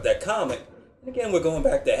pick up that comic, and again we're going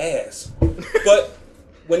back to ass. But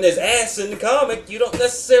when there's ass in the comic, you don't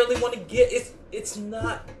necessarily want to get it's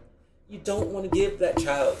not you don't want to give that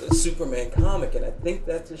child a Superman comic, and I think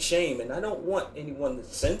that's a shame. And I don't want anyone to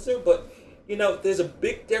censor, but you know, there's a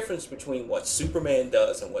big difference between what Superman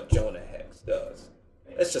does and what Jonah Hex does.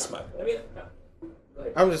 That's just my point. I mean,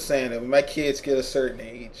 I'm just saying that when my kids get a certain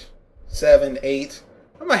age, 7, 8,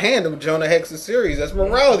 I'm gonna hand them Jonah Hex's series as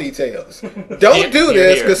morality tales. Don't do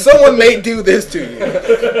this because someone may do this to you.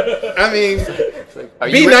 I mean,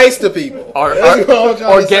 be nice to people. Or That's all I'm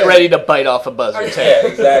trying to get say. ready to bite off a buzzard's head. Yeah,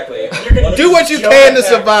 exactly. Do what you can to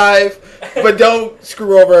survive, but don't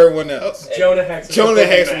screw over everyone else. Jonah Hex. is Jonah the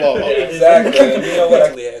Hex boogeyman. law. Exactly. And you know what?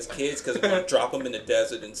 Actually has kids because we're gonna drop them in the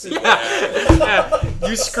desert and see what happens. Yeah,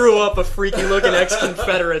 you screw up, a freaky looking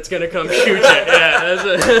ex-Confederate's gonna come shoot you. Yeah,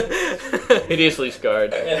 that's Hideously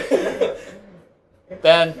scarred.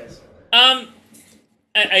 Ben,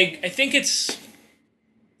 I think it's.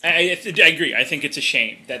 I agree. I think it's a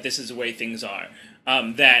shame that this is the way things are.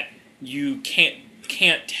 That you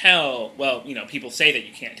can't tell. Well, you know, people say that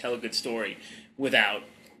you can't tell a good story without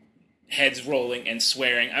heads rolling and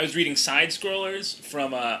swearing. I was reading Side Scrollers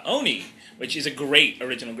from Oni, which is a great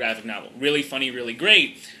original graphic novel. Really funny, really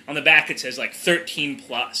great. On the back it says like 13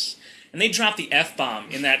 plus. And they drop the F-bomb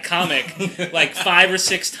in that comic like 5 or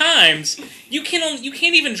 6 times. You can't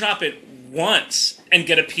even drop it once and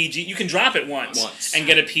get a PG. You can drop it once. And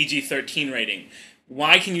get a PG-13 rating.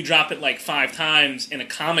 Why can you drop it like 5 times in a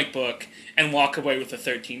comic book and walk away with a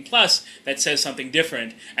 13 plus that says something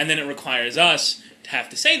different, and then it requires us to have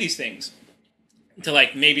to say these things to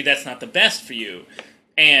like maybe that's not the best for you,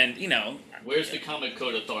 and you know. where's the Comic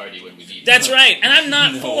Code Authority when we need That's right, and I'm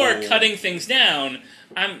not for cutting things down.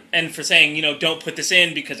 And for saying, you know, don't put this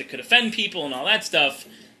in because it could offend people and all that stuff.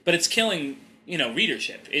 But it's killing, you know,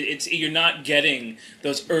 readership. You're not getting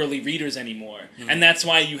those early readers anymore, and that's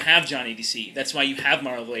why you have Johnny DC. That's why you have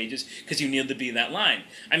Marvel Ages, because you need to be that line.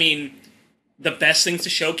 I mean, the best things to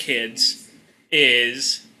show kids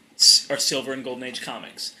are Silver and Golden Age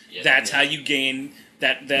comics. Yeah, That's how you gain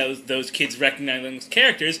those kids recognizing those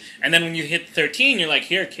characters, and then when you hit 13, you're like,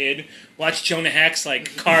 here, kid, watch Jonah Hex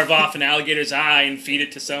like carve off an alligator's eye and feed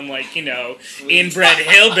it to some like, you know, inbred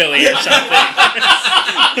hillbilly or something.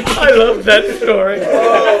 I love that story.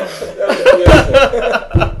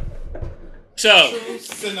 So,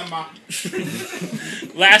 Cinema.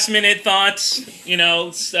 last minute thoughts. You know,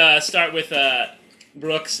 start with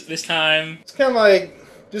Brooks this time. It's kind of like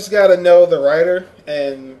just got to know the writer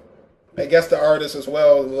and I guess the artist as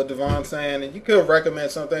well. What Devon's saying, and you could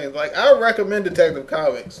recommend something like I would recommend Detective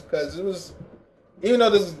Comics because it was, even though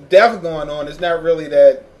there's death going on, it's not really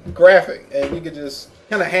that graphic, and you could just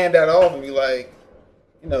kind of hand that off and be like,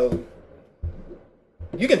 you know,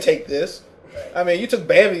 you can take this. I mean, you took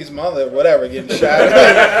Bambi's mother, whatever, getting shot,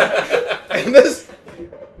 and this,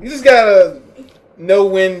 you just gotta know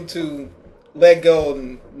when to let go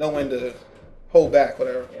and know when to hold back,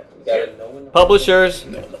 whatever. Publishers,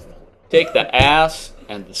 take the ass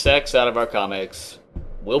and the sex out of our comics.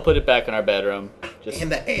 We'll put it back in our bedroom. Just In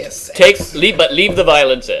the ass. leave the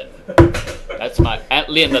violence in. That's my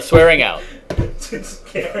and the swearing out. It's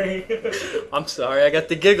scary. I'm sorry, I got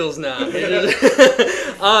the giggles now.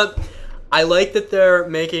 I like that they're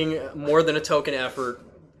making more than a token effort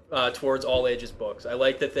towards all ages books. I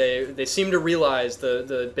like that they seem to realize,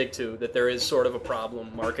 the big two, that there is sort of a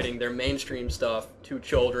problem marketing their mainstream stuff to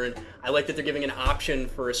children. I like that they're giving an option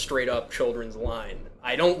for a straight up children's line.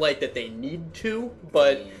 I don't like that they need to,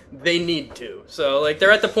 but they need to. So like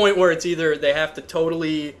they're at the point where it's either they have to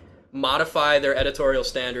totally modify their editorial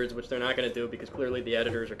standards, which they're not going to do because clearly the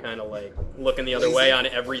editors are kind of like looking the other way on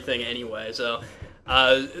everything anyway. So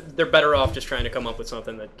they're better off just trying to come up with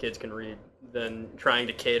something that kids can read than trying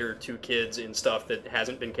to cater to kids in stuff that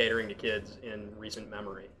hasn't been catering to kids in recent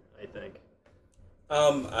memory, I think.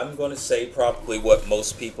 I'm going to say probably what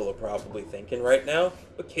most people are probably thinking right now,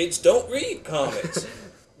 but kids don't read comics.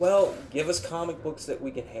 Well, give us comic books that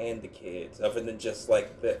we can hand to kids, other than just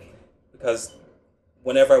like because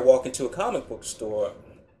whenever I walk into a comic book store,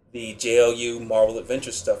 the JLU Marvel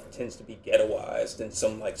Adventure stuff tends to be ghettoized in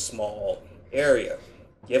some like small area.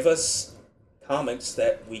 Give us comics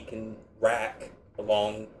that we can rack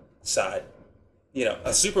alongside,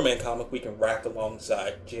 a Superman comic we can rack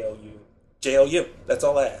alongside JLU. That's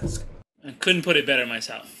all I ask. I couldn't put it better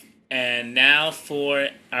myself. And now for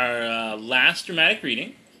our last dramatic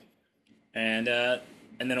reading, and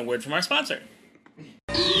then a word from our sponsor.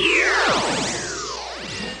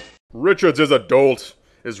 Richards is a dolt.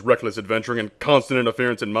 His reckless adventuring and constant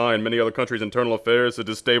interference in my and many other countries' internal affairs has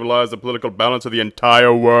destabilized the political balance of the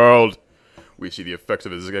entire world. We see the effects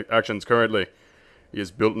of his actions currently. He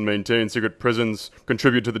has built and maintained secret prisons,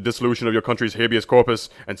 contributed to the dissolution of your country's habeas corpus,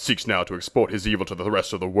 and seeks now to export his evil to the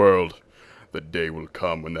rest of the world. The day will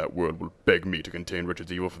come when that world will beg me to contain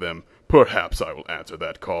Richard's evil for them. Perhaps I will answer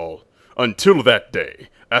that call. Until that day,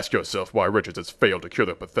 ask yourself why Richards has failed to cure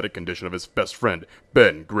the pathetic condition of his best friend,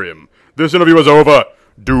 Ben Grimm. This interview is over.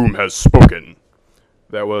 Doom has spoken.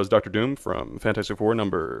 That was Dr. Doom from Fantastic Four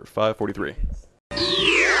number 543.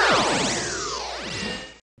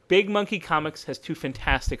 Big Monkey Comics has two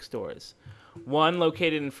fantastic stores. One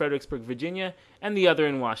located in Fredericksburg, Virginia, and the other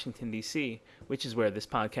in Washington, D.C., which is where this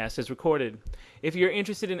podcast is recorded. If you're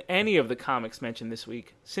interested in any of the comics mentioned this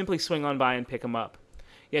week, simply swing on by and pick them up.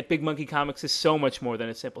 Yet Big Monkey Comics is so much more than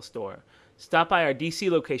a simple store. Stop by our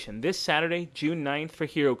DC location this Saturday, June 9th for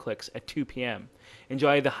HeroClix at 2 p.m.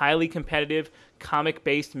 Enjoy the highly competitive,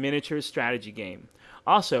 comic-based miniatures strategy game.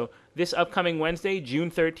 Also, this upcoming Wednesday, June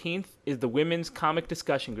 13th, is the Women's Comic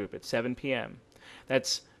Discussion Group at 7 p.m.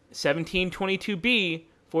 That's 1722B,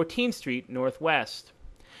 14th Street, Northwest.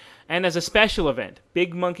 And as a special event,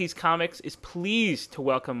 Big Monkeys Comics is pleased to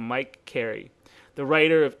welcome Mike Carey, the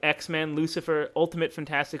writer of X-Men, Lucifer, Ultimate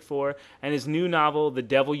Fantastic Four, and his new novel, The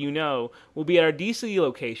Devil You Know, will be at our DC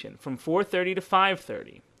location from 4:30 to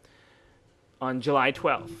 5:30 on July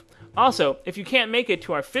 12th. Also, if you can't make it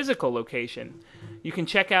to our physical location, you can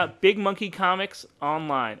check out Big Monkey Comics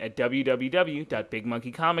online at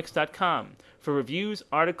www.bigmonkeycomics.com for reviews,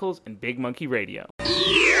 articles, and Big Monkey Radio.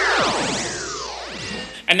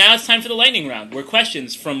 And now it's time for the lightning round, where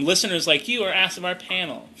questions from listeners like you are asked of our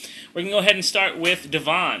panel. We're going to go ahead and start with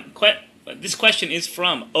Devon. This question is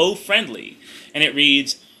from O Friendly, and it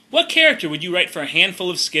reads, what character would you write for a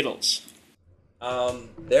handful of Skittles?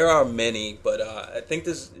 There are many, but I think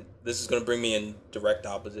this is going to bring me in direct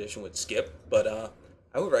opposition with Skip, but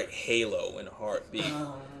I would write Halo in a heartbeat.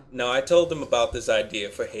 No, I told them about this idea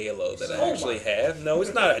for Halo that I actually have. No,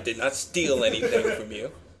 it's not. I did not steal anything from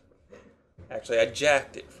you. Actually, I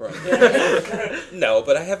jacked it from you. No,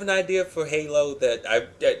 but I have an idea for Halo that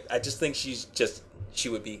I just think she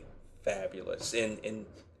would be fabulous in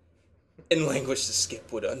language that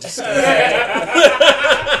Skip would understand.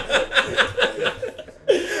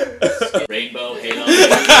 Rainbow, Halo.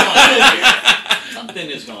 Something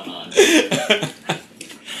is going on.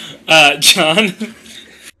 John?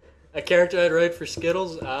 A character I'd write for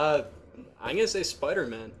Skittles? I'm going to say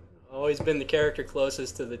Spider-Man. Always been the character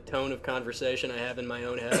closest to the tone of conversation I have in my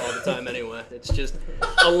own head all the time anyway. It's just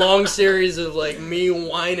a long series of like me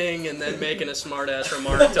whining and then making a smart-ass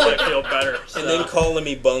remark until I feel better. So. And then calling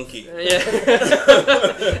me Bunky. Yeah.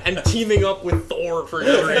 And teaming up with Thor for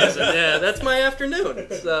no reason. Yeah, that's my afternoon.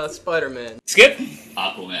 It's Spider-Man. Skip?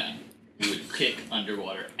 Aquaman. He would kick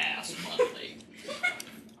underwater ass monthly.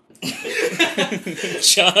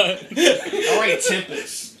 John? All right,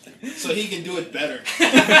 Tempest. So he can do it better.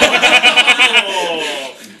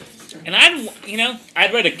 And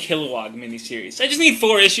I'd write a Kilowog miniseries. I just need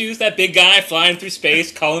 4 issues. That big guy flying through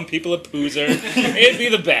space, calling people a poozer. It'd be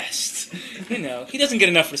the best. He doesn't get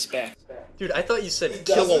enough respect. Dude, I thought you said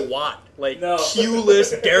Kilowatt,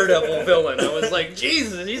 Q-list Daredevil villain. I was like,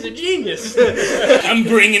 Jesus, he's a genius. I'm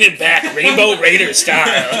bringing it back, Rainbow Raider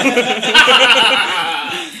style.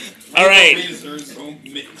 All right.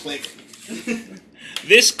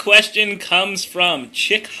 This question comes from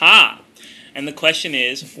Chick Ha, and the question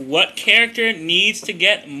is, what character needs to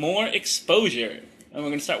get more exposure? And we're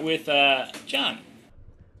going to start with John.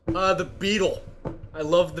 The Beetle. I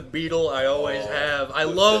love the Beetle. I always have. I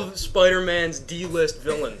love Spider-Man's D-list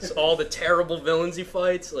villains. All the terrible villains he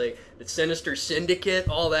fights, like the Sinister Syndicate,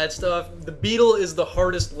 all that stuff. The Beetle is the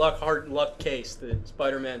hardest hard luck case that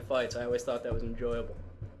Spider-Man fights. I always thought that was enjoyable.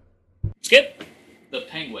 Skip. The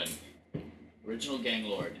Penguin, original gang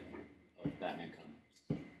lord of Batman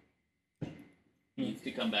comics, needs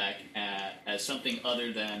to come back as something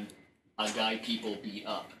other than a guy people beat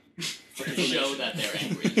up to show that they're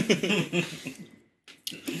angry.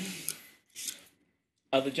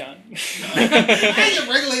 Other John. I am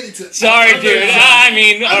regulated to. Sorry, dude. I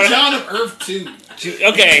mean, I'm John of Earth 2.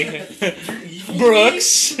 Okay.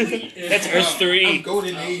 Brooks. That's Earth 3. I'm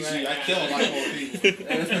golden age. I kill a lot more people.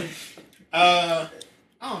 I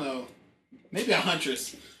don't know. Maybe a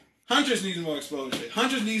Huntress. Huntress needs more exposure.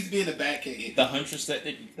 Huntress needs to be in the Batcave. The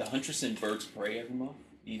Huntress in Birds of Prey every month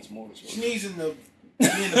needs more exposure. She needs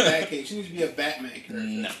be in the Batcave. She needs to be a Batman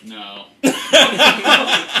character. No.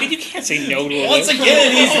 Dude, you can't say no to Once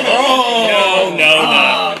again, he's wrong.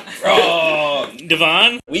 No. Wrong.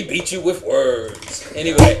 Devon? We beat you with words.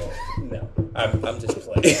 Anyway, no, I'm just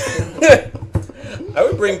playing. I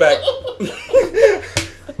would bring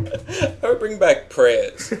back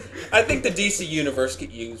Prez. I think the DC universe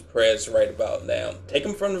could use Prez right about now. Take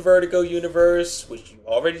him from the Vertigo universe, which you've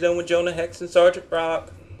already done with Jonah Hex and Sergeant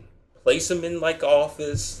Rock. Place him in like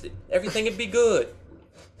Office. Everything would be good.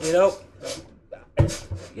 You know,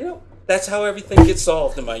 that's how everything gets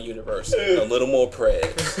solved in my universe. A little more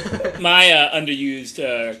Prez. My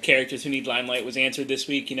underused characters who need limelight was answered this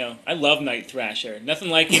week. I love Night Thrasher. Nothing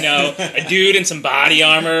like, a dude in some body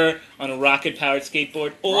armor on a rocket-powered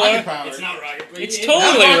skateboard. Or Rocket powered. It's not rocket. It's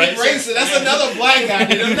totally Rocket right. Racer. That's another black guy.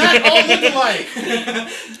 They're not all looking alike.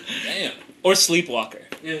 Damn. Or Sleepwalker.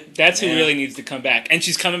 Yeah. That's who really needs to come back. And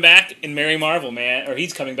she's coming back in Mary Marvel, man. Or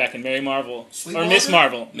he's coming back in Mary Marvel. Or Miss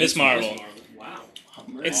Marvel. Miss Marvel. Wow.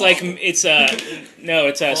 It's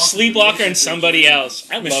Sleepwalker and somebody else.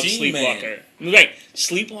 I love Machine Sleepwalker. Right,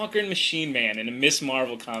 Sleepwalker and Machine Man in a Miss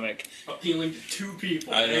Marvel comic, Appealing to two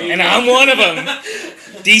people. I know. and I'm one of them.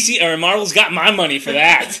 DC or Marvel's got my money for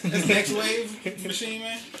that. This next wave Machine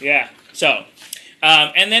Man. Yeah. So,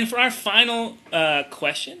 and then for our final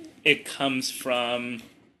question, it comes from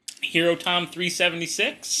Hero Tom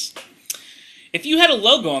 376. If you had a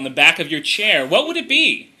logo on the back of your chair, what would it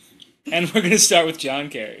be? And we're going to start with John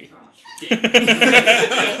Kerry.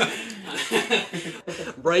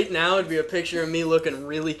 Right now, it'd be a picture of me looking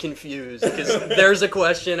really confused because there's a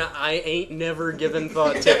question I ain't never given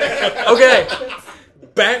thought to. Okay,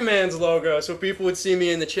 Batman's logo, so people would see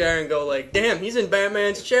me in the chair and go like, "Damn, he's in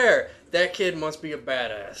Batman's chair. That kid must be a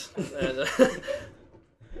badass."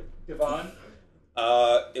 Devon?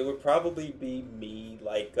 It would probably be me,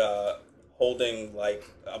 like, holding, like,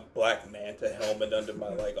 a Black Manta helmet under my,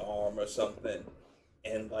 like, arm or something,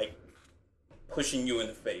 and, like, pushing you in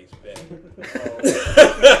the face, Ben.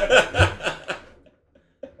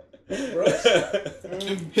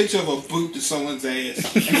 Picture of a boot to someone's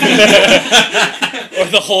ass. Or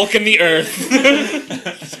the Hulk and the Earth.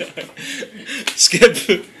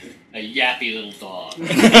 Skip. A yappy little dog.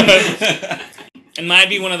 And might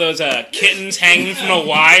be one of those kittens hanging from a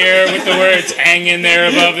wire with the words "hang in there"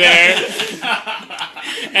 above there.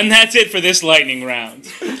 And that's it for this lightning round.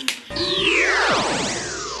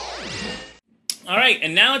 All right,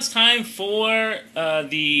 and now it's time for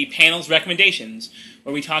the panel's recommendations,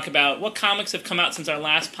 where we talk about what comics have come out since our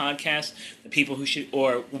last podcast, the people who should,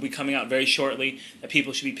 or will be coming out very shortly, that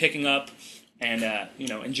people should be picking up and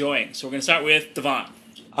enjoying. So we're going to start with Devon.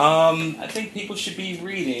 I think people should be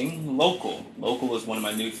reading Local. Local is one of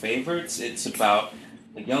my new favorites. It's about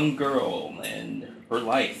a young girl and her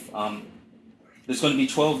life. There's going to be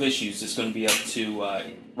 12 issues. It's going to be up to,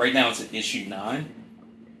 right now it's at issue 9.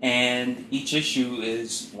 And each issue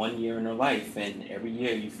is 1 year in her life. And every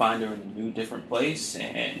year you find her in a new, different place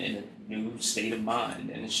and in a new state of mind.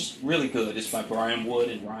 And it's just really good. It's by Brian Wood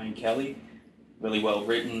and Ryan Kelly. Really well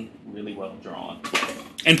written, really well drawn.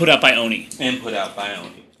 And put out by Oni.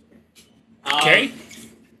 Kerry?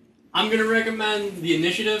 I'm going to recommend The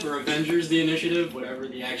Initiative, or Avengers The Initiative, whatever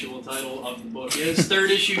the actual title of the book is. Third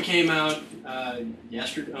issue came out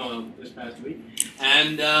this past week.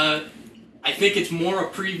 And I think it's more a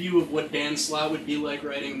preview of what Dan Slott would be like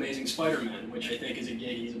writing Amazing Spider-Man, which I think is a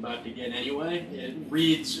gig he's about to get anyway. It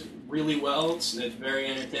reads really well. It's very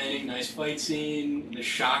entertaining. Nice fight scene. The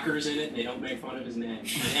Shocker's in it, and they don't make fun of his name.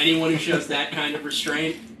 And anyone who shows that kind of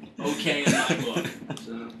restraint, okay in my book.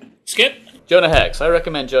 So. Skip? Jonah Hex. I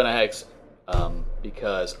recommend Jonah Hex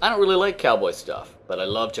because I don't really like cowboy stuff, but I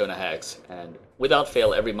love Jonah Hex, and without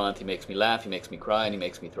fail, every month he makes me laugh, he makes me cry, and he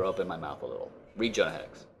makes me throw up in my mouth a little. Read Jonah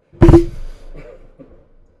Hex.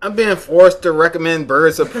 I'm being forced to recommend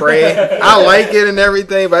Birds of Prey. I like it and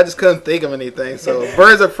everything, but I just couldn't think of anything. So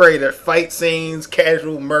Birds of Prey, they're fight scenes,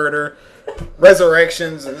 casual murder,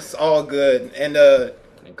 resurrections, and it's all good. And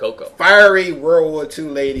Coco. Fiery World War II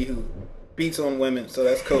lady who beats on women, so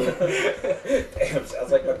that's cool. Damn,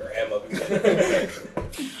 sounds like my grandmother.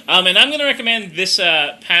 And I'm going to recommend this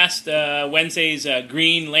past Wednesday's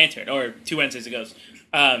Green Lantern, or 2 Wednesdays ago.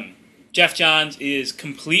 Jeff Johns is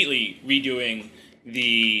completely redoing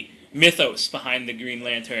the mythos behind the Green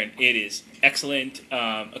Lantern. It is excellent.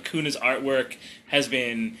 Acuna's artwork has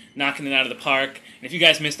been knocking it out of the park. And if you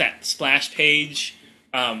guys missed that splash page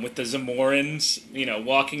with the Zamorans,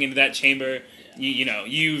 walking into that chamber,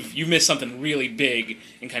 you've missed something really big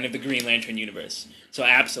in kind of the Green Lantern universe. So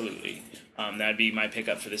absolutely, that'd be my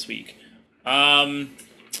pickup for this week.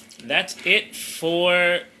 That's it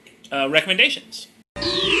for recommendations.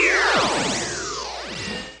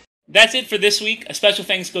 That's it for this week. A special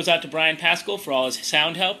thanks goes out to Brian Pascal for all his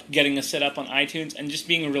sound help, getting us set up on iTunes, and just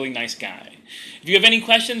being a really nice guy. If you have any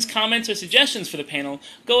questions, comments, or suggestions for the panel,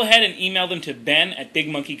 go ahead and email them to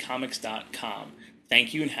ben@bigmonkeycomics.com.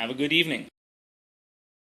 Thank you and have a good evening.